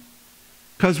hearts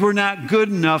because we're not good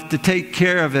enough to take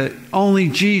care of it. Only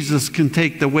Jesus can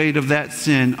take the weight of that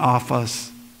sin off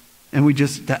us. And we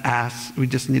just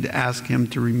need to ask Him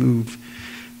to remove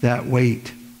that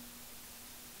weight.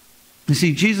 You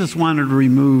see, Jesus wanted to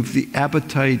remove the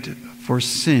appetite for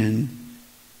sin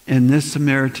in this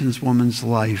Samaritan woman's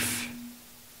life.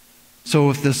 So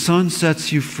if the Son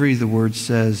sets you free, the Word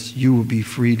says, you will be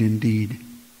freed indeed.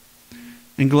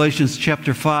 In Galatians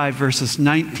chapter 5, verses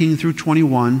 19 through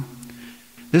 21,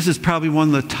 this is probably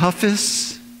one of the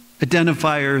toughest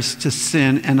identifiers to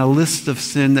sin and a list of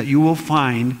sin that you will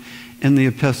find in the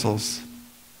epistles.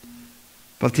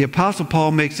 But the Apostle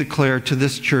Paul makes it clear to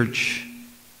this church.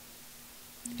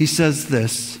 He says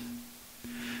this,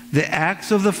 "The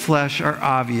acts of the flesh are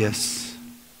obvious: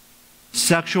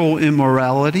 sexual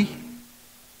immorality,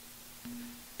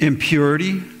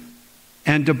 impurity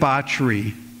and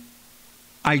debauchery,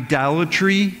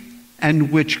 idolatry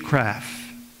and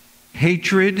witchcraft,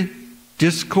 hatred,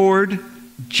 discord,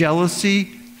 jealousy,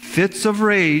 fits of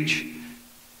rage,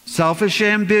 selfish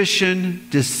ambition,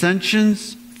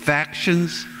 dissensions,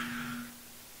 factions,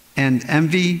 and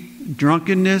envy,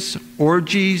 drunkenness,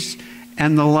 orgies,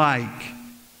 and the like."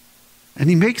 And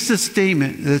he makes this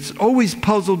statement that's always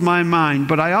puzzled my mind,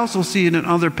 but I also see it in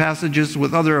other passages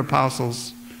with other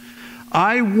apostles.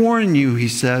 "I warn you," he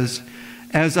says,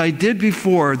 "as I did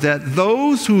before, that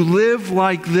those who live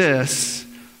like this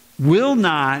will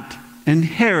not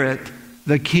inherit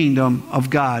the kingdom of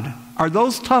God." Are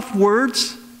those tough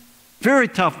words? Very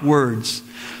tough words.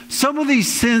 Some of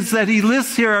these sins that he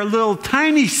lists here are little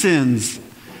tiny sins,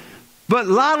 but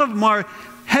a lot of them are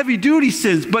heavy-duty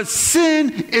sins. But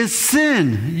sin is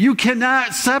sin. You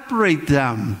cannot separate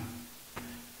them.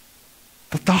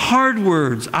 But the hard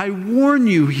words, "I warn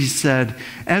you," he said,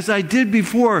 "as I did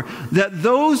before, that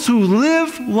those who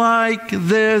live like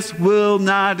this will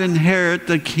not inherit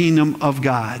the kingdom of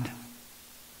God."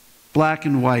 Black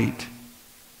and white.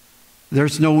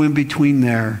 There's no in between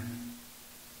there.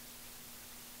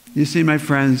 You see, my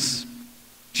friends,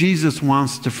 Jesus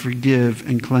wants to forgive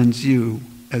and cleanse you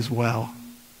as well.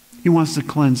 He wants to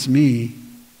cleanse me.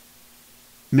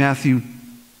 Matthew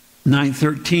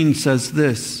 9:13 says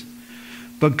this,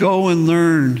 "But go and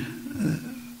learn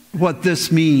what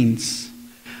this means.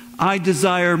 I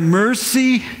desire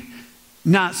mercy,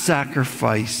 not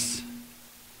sacrifice.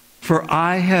 For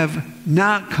I have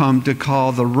not come to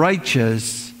call the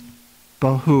righteous,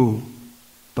 but who?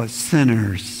 But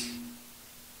sinners."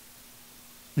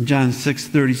 In John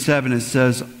 6:37 it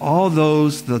says, "All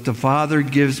those that the Father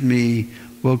gives me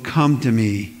will come to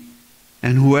me,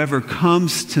 and whoever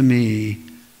comes to me,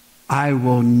 I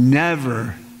will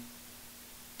never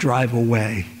drive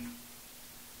away."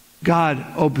 God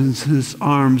opens his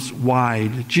arms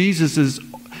wide. Jesus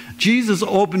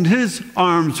opened his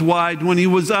arms wide when he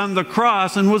was on the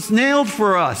cross and was nailed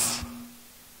for us.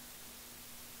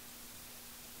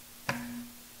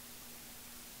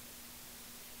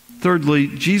 Thirdly,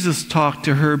 Jesus talked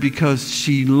to her because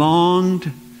she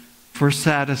longed for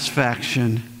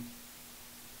satisfaction.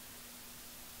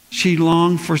 She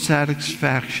longed for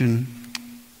satisfaction.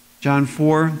 John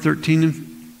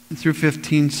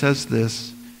 4:13-15 says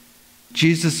this,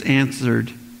 Jesus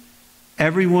answered,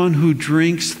 "Everyone who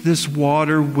drinks this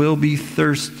water will be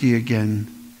thirsty again.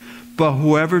 But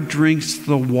whoever drinks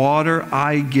the water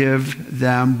I give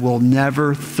them will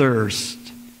never thirst.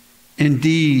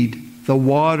 Indeed, the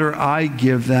water I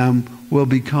give them will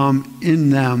become in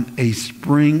them a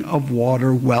spring of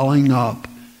water welling up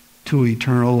to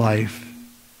eternal life."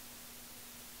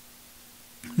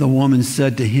 The woman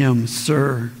said to him,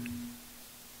 "Sir,"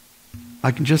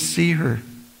 I can just see her,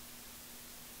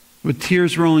 with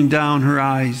tears rolling down her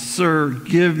eyes, "Sir,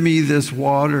 give me this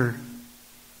water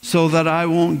so that I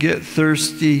won't get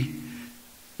thirsty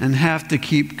and have to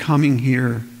keep coming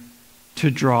here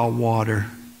to draw water."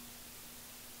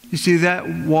 You see, that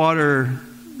water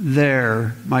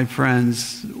there, my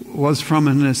friends, was from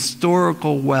an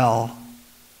historical well.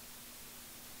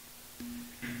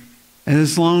 And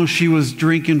as long as she was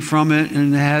drinking from it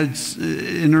and had,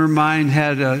 in her mind,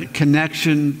 had a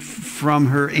connection from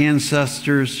her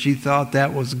ancestors, she thought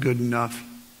that was good enough.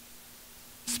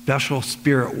 Special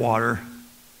spirit water.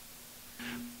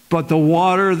 But the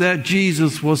water that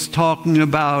Jesus was talking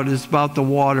about is about the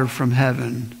water from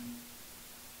heaven.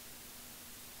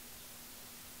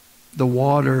 The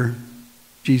water,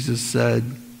 Jesus said,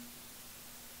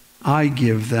 I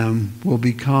give them will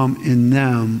become in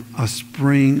them a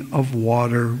spring of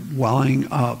water welling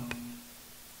up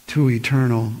to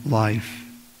eternal life.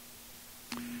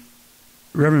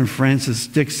 Reverend Francis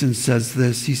Dixon says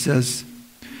this. He says,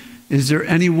 "Is there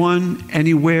anyone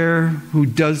anywhere who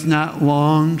does not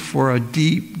long for a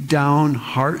deep down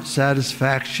heart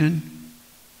satisfaction?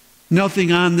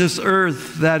 Nothing on this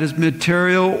earth that is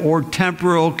material or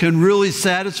temporal can really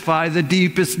satisfy the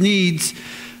deepest needs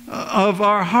of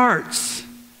our hearts.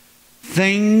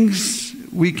 Things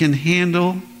we can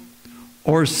handle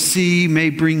or see may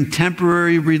bring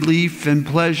temporary relief and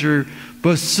pleasure,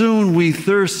 but soon we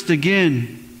thirst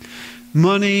again.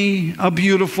 Money, a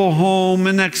beautiful home,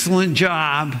 an excellent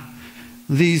job,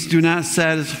 these do not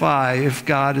satisfy if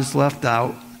God is left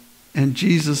out. And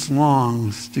Jesus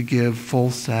longs to give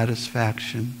full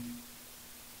satisfaction.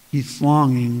 He's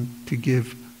longing to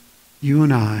give you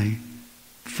and I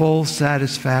full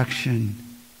satisfaction.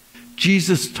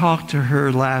 Jesus talked to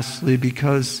her lastly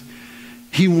because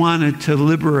he wanted to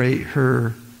liberate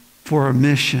her for a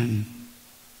mission.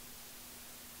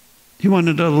 He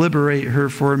wanted to liberate her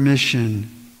for a mission.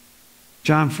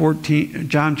 John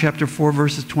chapter 4,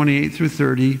 verses 28 through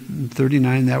 30 and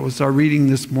 39, that was our reading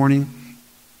this morning,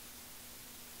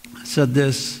 said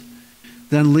this,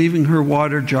 "Then leaving her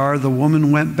water jar, the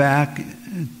woman went back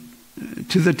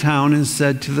to the town and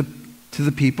said to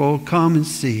the people, 'Come and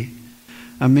see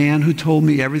a man who told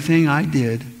me everything I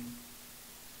did.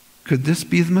 Could this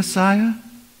be the Messiah?'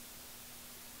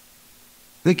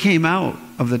 They came out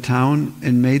of the town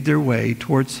and made their way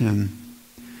towards him.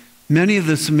 Many of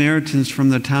the Samaritans from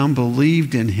the town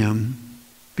believed in him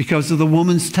because of the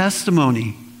woman's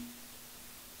testimony.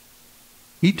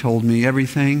 'He told me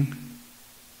everything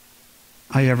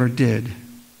I ever did.'"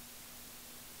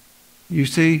 You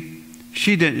see,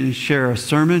 she didn't share a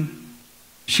sermon.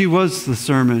 She was the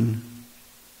sermon.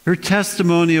 Her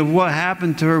testimony of what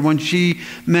happened to her when she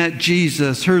met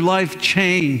Jesus, her life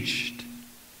changed.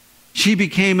 She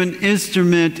became an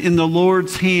instrument in the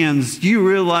Lord's hands. Do you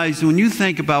realize when you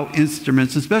think about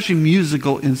instruments, especially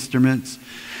musical instruments,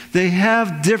 they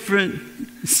have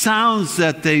different sounds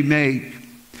that they make.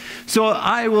 So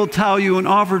I will tell you and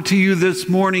offer to you this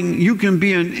morning, you can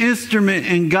be an instrument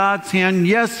in God's hand.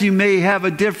 Yes, you may have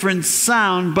a different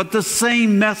sound, but the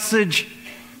same message.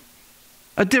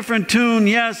 A different tune,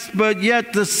 yes, but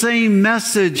yet the same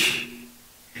message.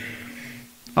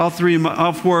 All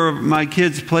four of my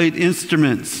kids played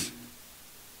instruments.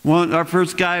 Our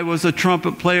first guy was a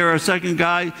trumpet player. Our second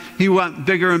guy, he went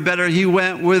bigger and better. He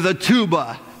went with a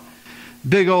tuba,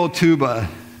 big old tuba.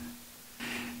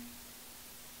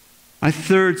 My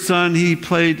third son, he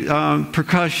played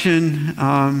percussion,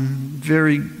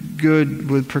 very good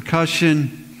with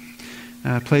percussion,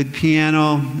 played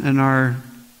piano, and our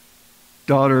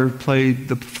daughter played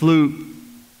the flute.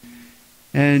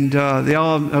 And they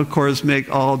all, of course, make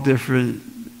all different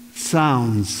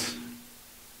sounds.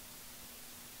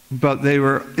 But they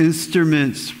were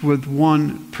instruments with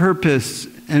one purpose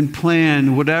and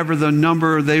plan. Whatever the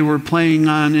number they were playing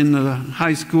on in the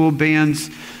high school bands,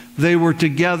 they were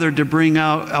together to bring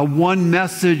out a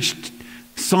one-message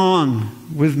song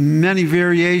with many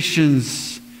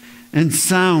variations and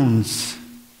sounds.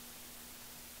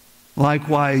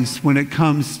 Likewise, when it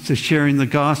comes to sharing the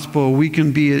gospel, we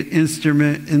can be an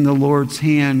instrument in the Lord's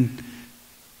hand.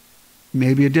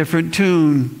 Maybe a different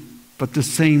tune, but the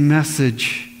same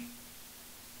message.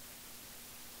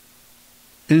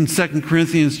 In 2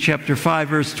 Corinthians chapter 5,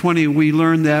 verse 20, we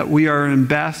learn that we are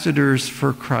ambassadors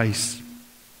for Christ.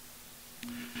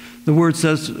 The word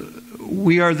says,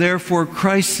 we are therefore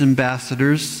Christ's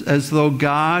ambassadors, as though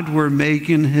God were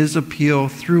making his appeal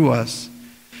through us.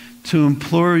 To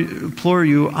implore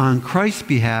you on Christ's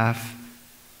behalf,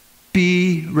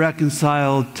 be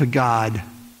reconciled to God.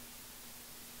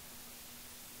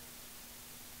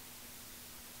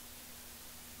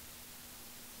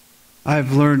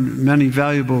 I've learned many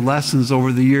valuable lessons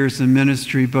over the years in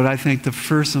ministry, but I think the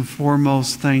first and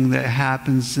foremost thing that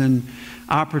happens in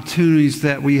opportunities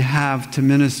that we have to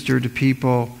minister to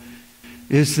people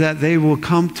is that they will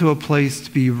come to a place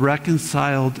to be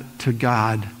reconciled to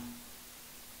God.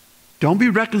 Don't be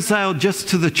reconciled just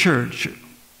to the church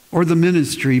or the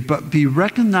ministry, but be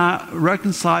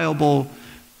reconcilable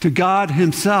to God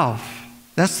himself.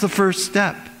 That's the first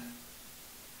step.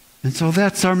 And so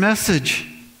that's our message.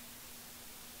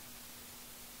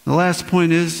 The last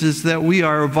point is that we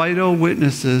are vital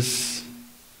witnesses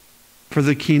for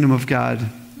the kingdom of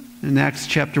God. In Acts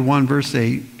chapter 1, verse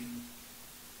 8,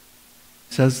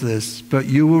 says this, but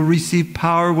you will receive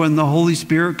power when the Holy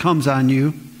Spirit comes on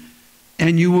you,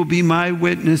 and you will be my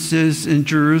witnesses in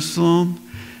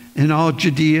Jerusalem, in all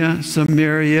Judea,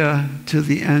 Samaria, to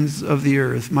the ends of the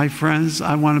earth. My friends,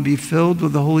 I want to be filled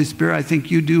with the Holy Spirit. I think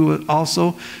you do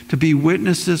also, to be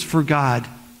witnesses for God,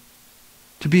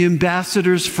 to be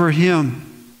ambassadors for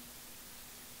him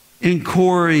in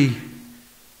Corey,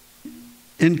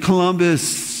 in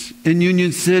Columbus, in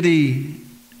Union City,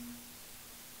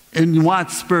 in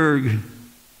Wattsburg,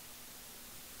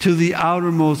 to the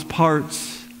outermost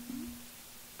parts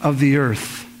of the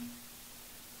earth.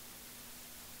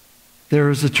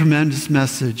 There is a tremendous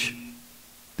message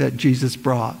that Jesus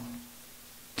brought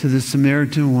to the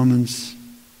Samaritan woman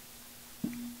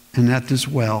and at this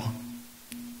well.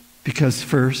 Because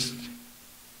first,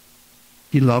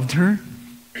 he loved her.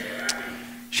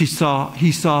 He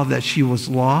saw that she was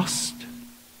lost.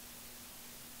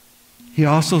 He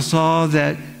also saw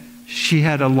that she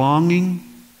had a longing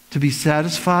to be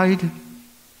satisfied.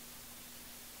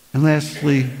 And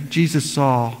lastly, Jesus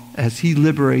saw, as he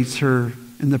liberates her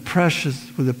with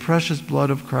the precious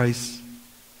blood of Christ,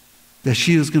 that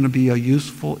she is going to be a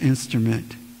useful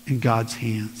instrument in God's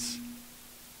hands.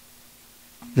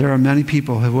 There are many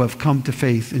people who have come to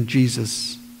faith in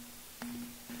Jesus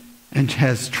and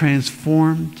has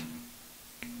transformed.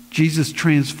 Jesus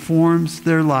transforms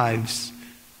their lives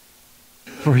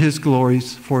for his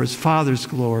glories, for his Father's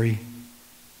glory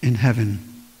in heaven.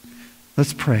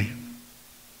 Let's pray.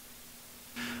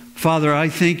 Father, I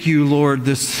thank you, Lord,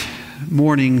 this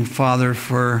morning, Father,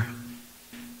 for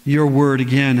your word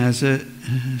again as it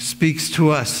speaks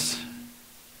to us.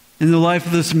 In the life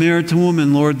of the Samaritan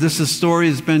woman, Lord, this story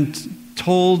has been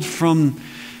told from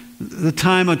the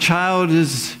time a child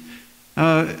is,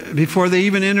 before they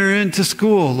even enter into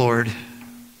school, Lord,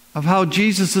 of how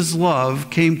Jesus' love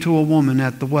came to a woman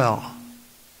at the well.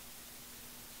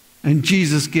 And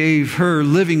Jesus gave her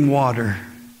living water.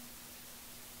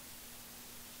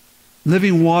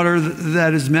 Living water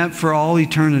that is meant for all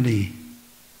eternity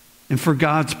and for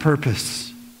God's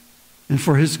purpose and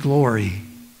for his glory.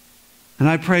 And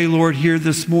I pray, Lord, here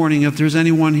this morning, if there's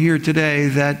anyone here today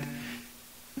that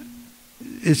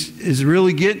is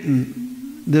really getting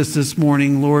this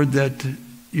morning, Lord, that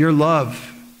your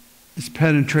love is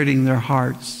penetrating their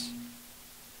hearts.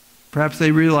 Perhaps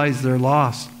they realize they're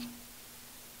lost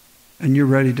and you're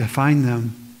ready to find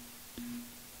them.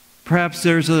 Perhaps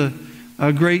there's a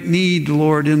great need,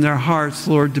 Lord, in their hearts,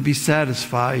 Lord, to be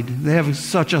satisfied. They have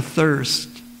such a thirst.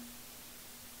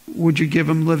 Would you give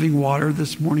them living water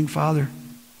this morning, Father,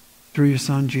 through your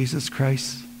Son, Jesus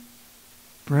Christ?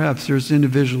 Perhaps there's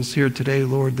individuals here today,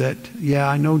 Lord, that, yeah,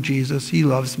 I know Jesus. He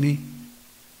loves me.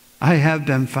 I have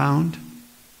been found.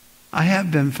 I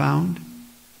have been found.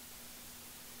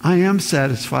 I am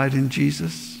satisfied in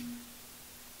Jesus.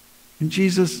 And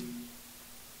Jesus,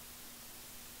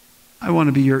 I want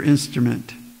to be your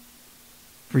instrument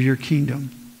for your kingdom.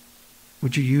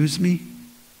 Would you use me?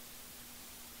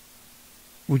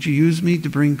 Would you use me to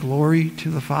bring glory to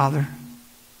the Father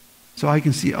so I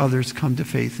can see others come to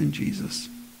faith in Jesus?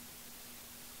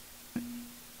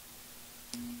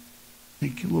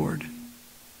 Thank you, Lord,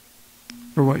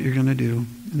 for what you're going to do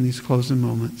in these closing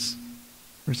moments.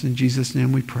 First, in Jesus'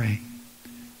 name we pray.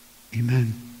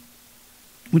 Amen.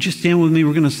 Would you stand with me?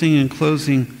 We're going to sing in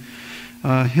closing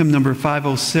hymn number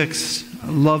 506,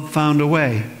 Love Found a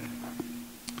Way,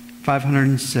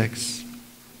 506.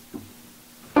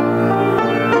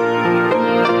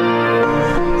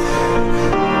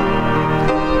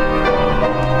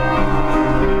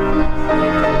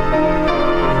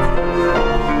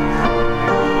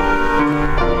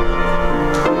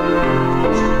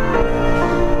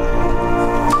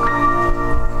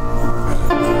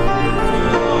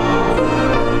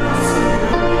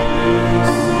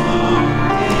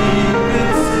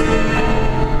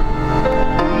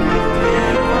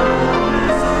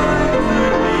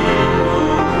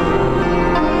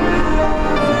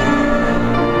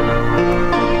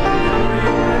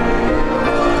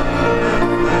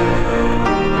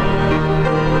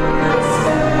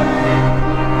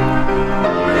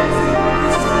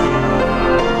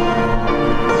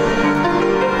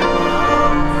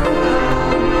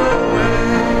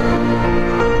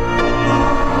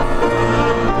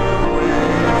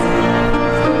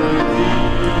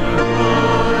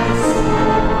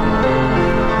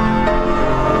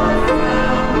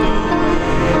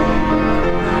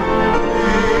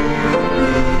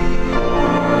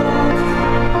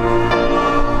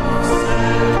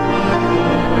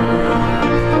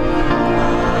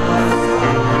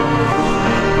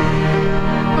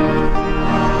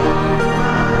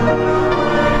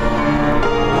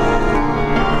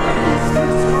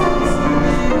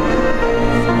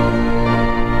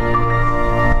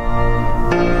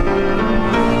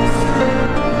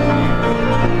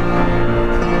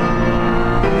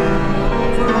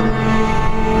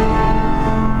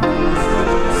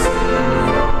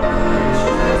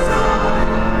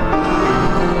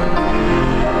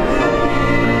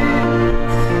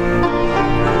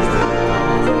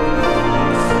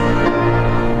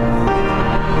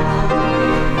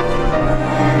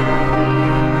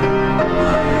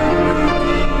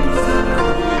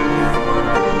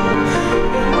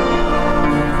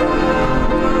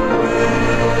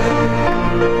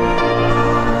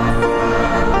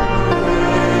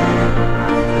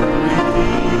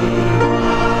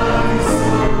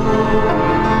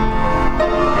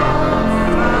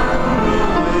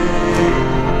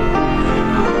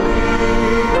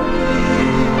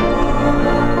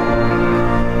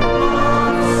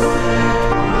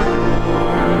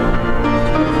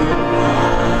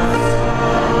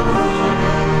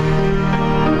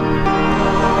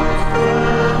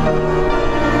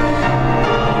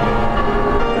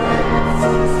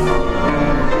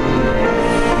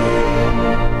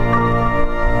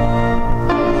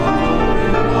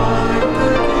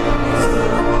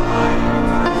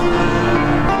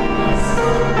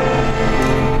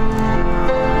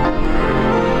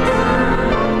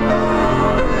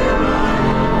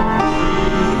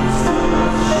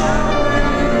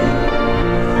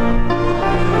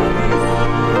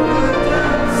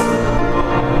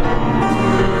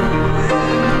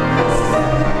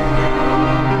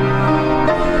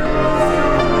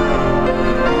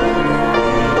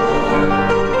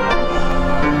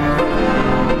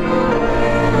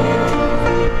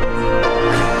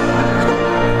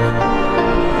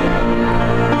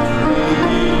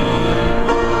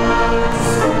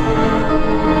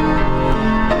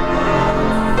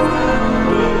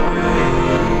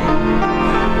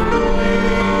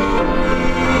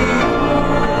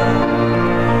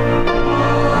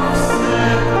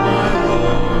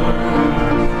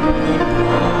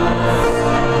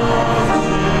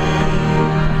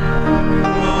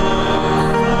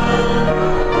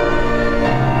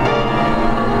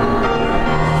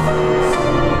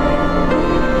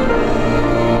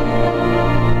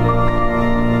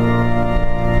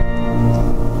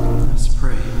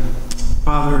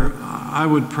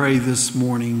 would pray this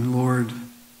morning, Lord,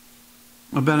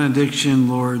 a benediction,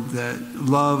 Lord, that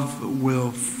love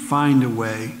will find a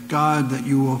way. God, that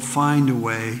you will find a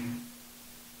way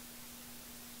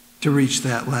to reach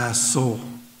that last soul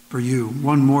for you.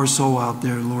 One more soul out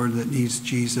there, Lord, that needs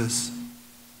Jesus.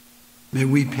 May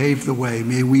we pave the way.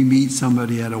 May we meet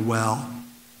somebody at a well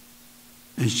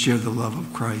and share the love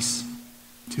of Christ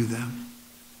to them.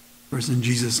 For it's in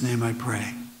Jesus' name I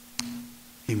pray.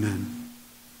 Amen.